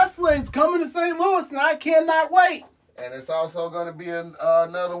Warrior Wrestling's coming to St. Louis, and I cannot wait. And it's also going to be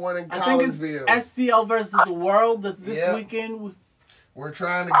another one in Collinsville. I think it's STL versus the World this weekend. We're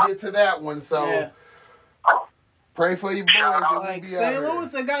trying to get to that one, so pray for your boys. Like St. Louis,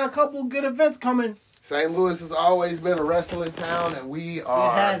 they got a couple good events coming. St. Louis has always been a wrestling town, and we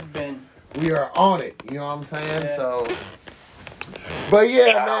are. It has been. We are on it. You know what I'm saying? Yeah. So, but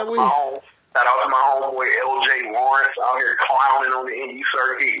yeah, man, shout out to my homeboy LJ Lawrence out here clowning on the indie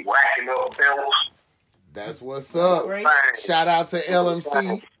circuit, whacking up belts. That's what's up. Great. Shout out to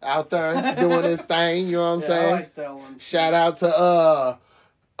LMC out there doing his thing. You know what I'm saying? I like that one. Shout out to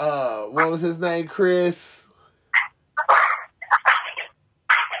what was his name? Chris.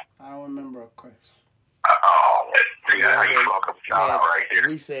 I don't remember Chris. Right there.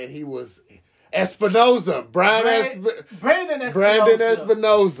 We said he was Espinoza. Brandon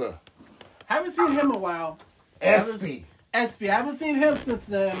Espinoza. Haven't seen him in a while. Espy. I haven't seen him since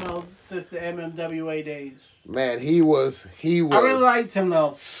the MMWA days. Man, he was. I really liked him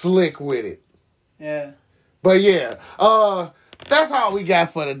though. Slick with it. Yeah. But yeah, that's all we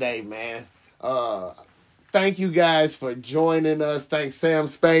got for today, man. Thank you guys for joining us. Thanks Sam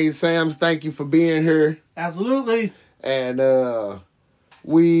Spade. Sam's, thank you for being here. Absolutely. And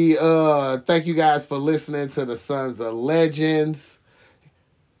we thank you guys for listening to the Sons of Legends.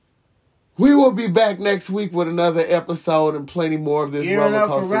 We will be back next week with another episode and plenty more of this roller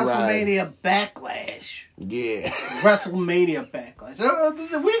coaster ride. WrestleMania Backlash. Yeah. WrestleMania Backlash.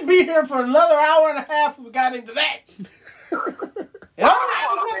 We'd be here for another hour and a half if we got into that. It only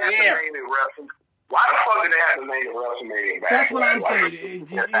happens once a year. Why the fuck did they have to name it WrestleMania? That's what I'm saying.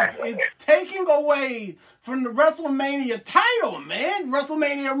 It's taking away from the WrestleMania title, man.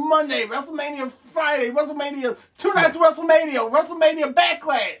 WrestleMania Monday, WrestleMania Friday, WrestleMania 2 nights of WrestleMania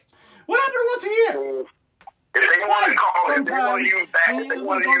Backlash. What happened to once a year? If they want to call it, if they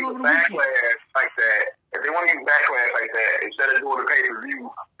want to use backlash like that, if they want to use backlash like that, instead of doing the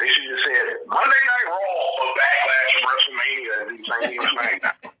pay-per-view, they should just say Monday Night Raw or Backlash of WrestleMania and do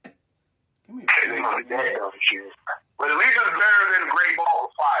SmackDown. They want to do that shit. But at least it's better than Great Ball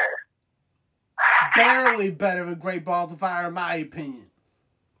of Fire. Barely better than Great Balls of Fire, in my opinion.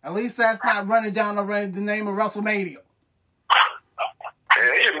 At least that's not running down the name of WrestleMania. Yeah,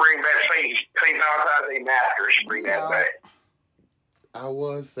 they should bring back St. Valentine's Day Massacre. They should bring that back. I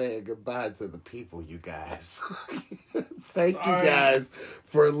was saying goodbye to the people, you guys. Thank you guys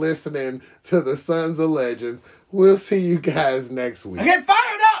for listening to the Sons of Legends. We'll see you guys next week. I get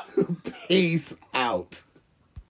fired up! Peace out.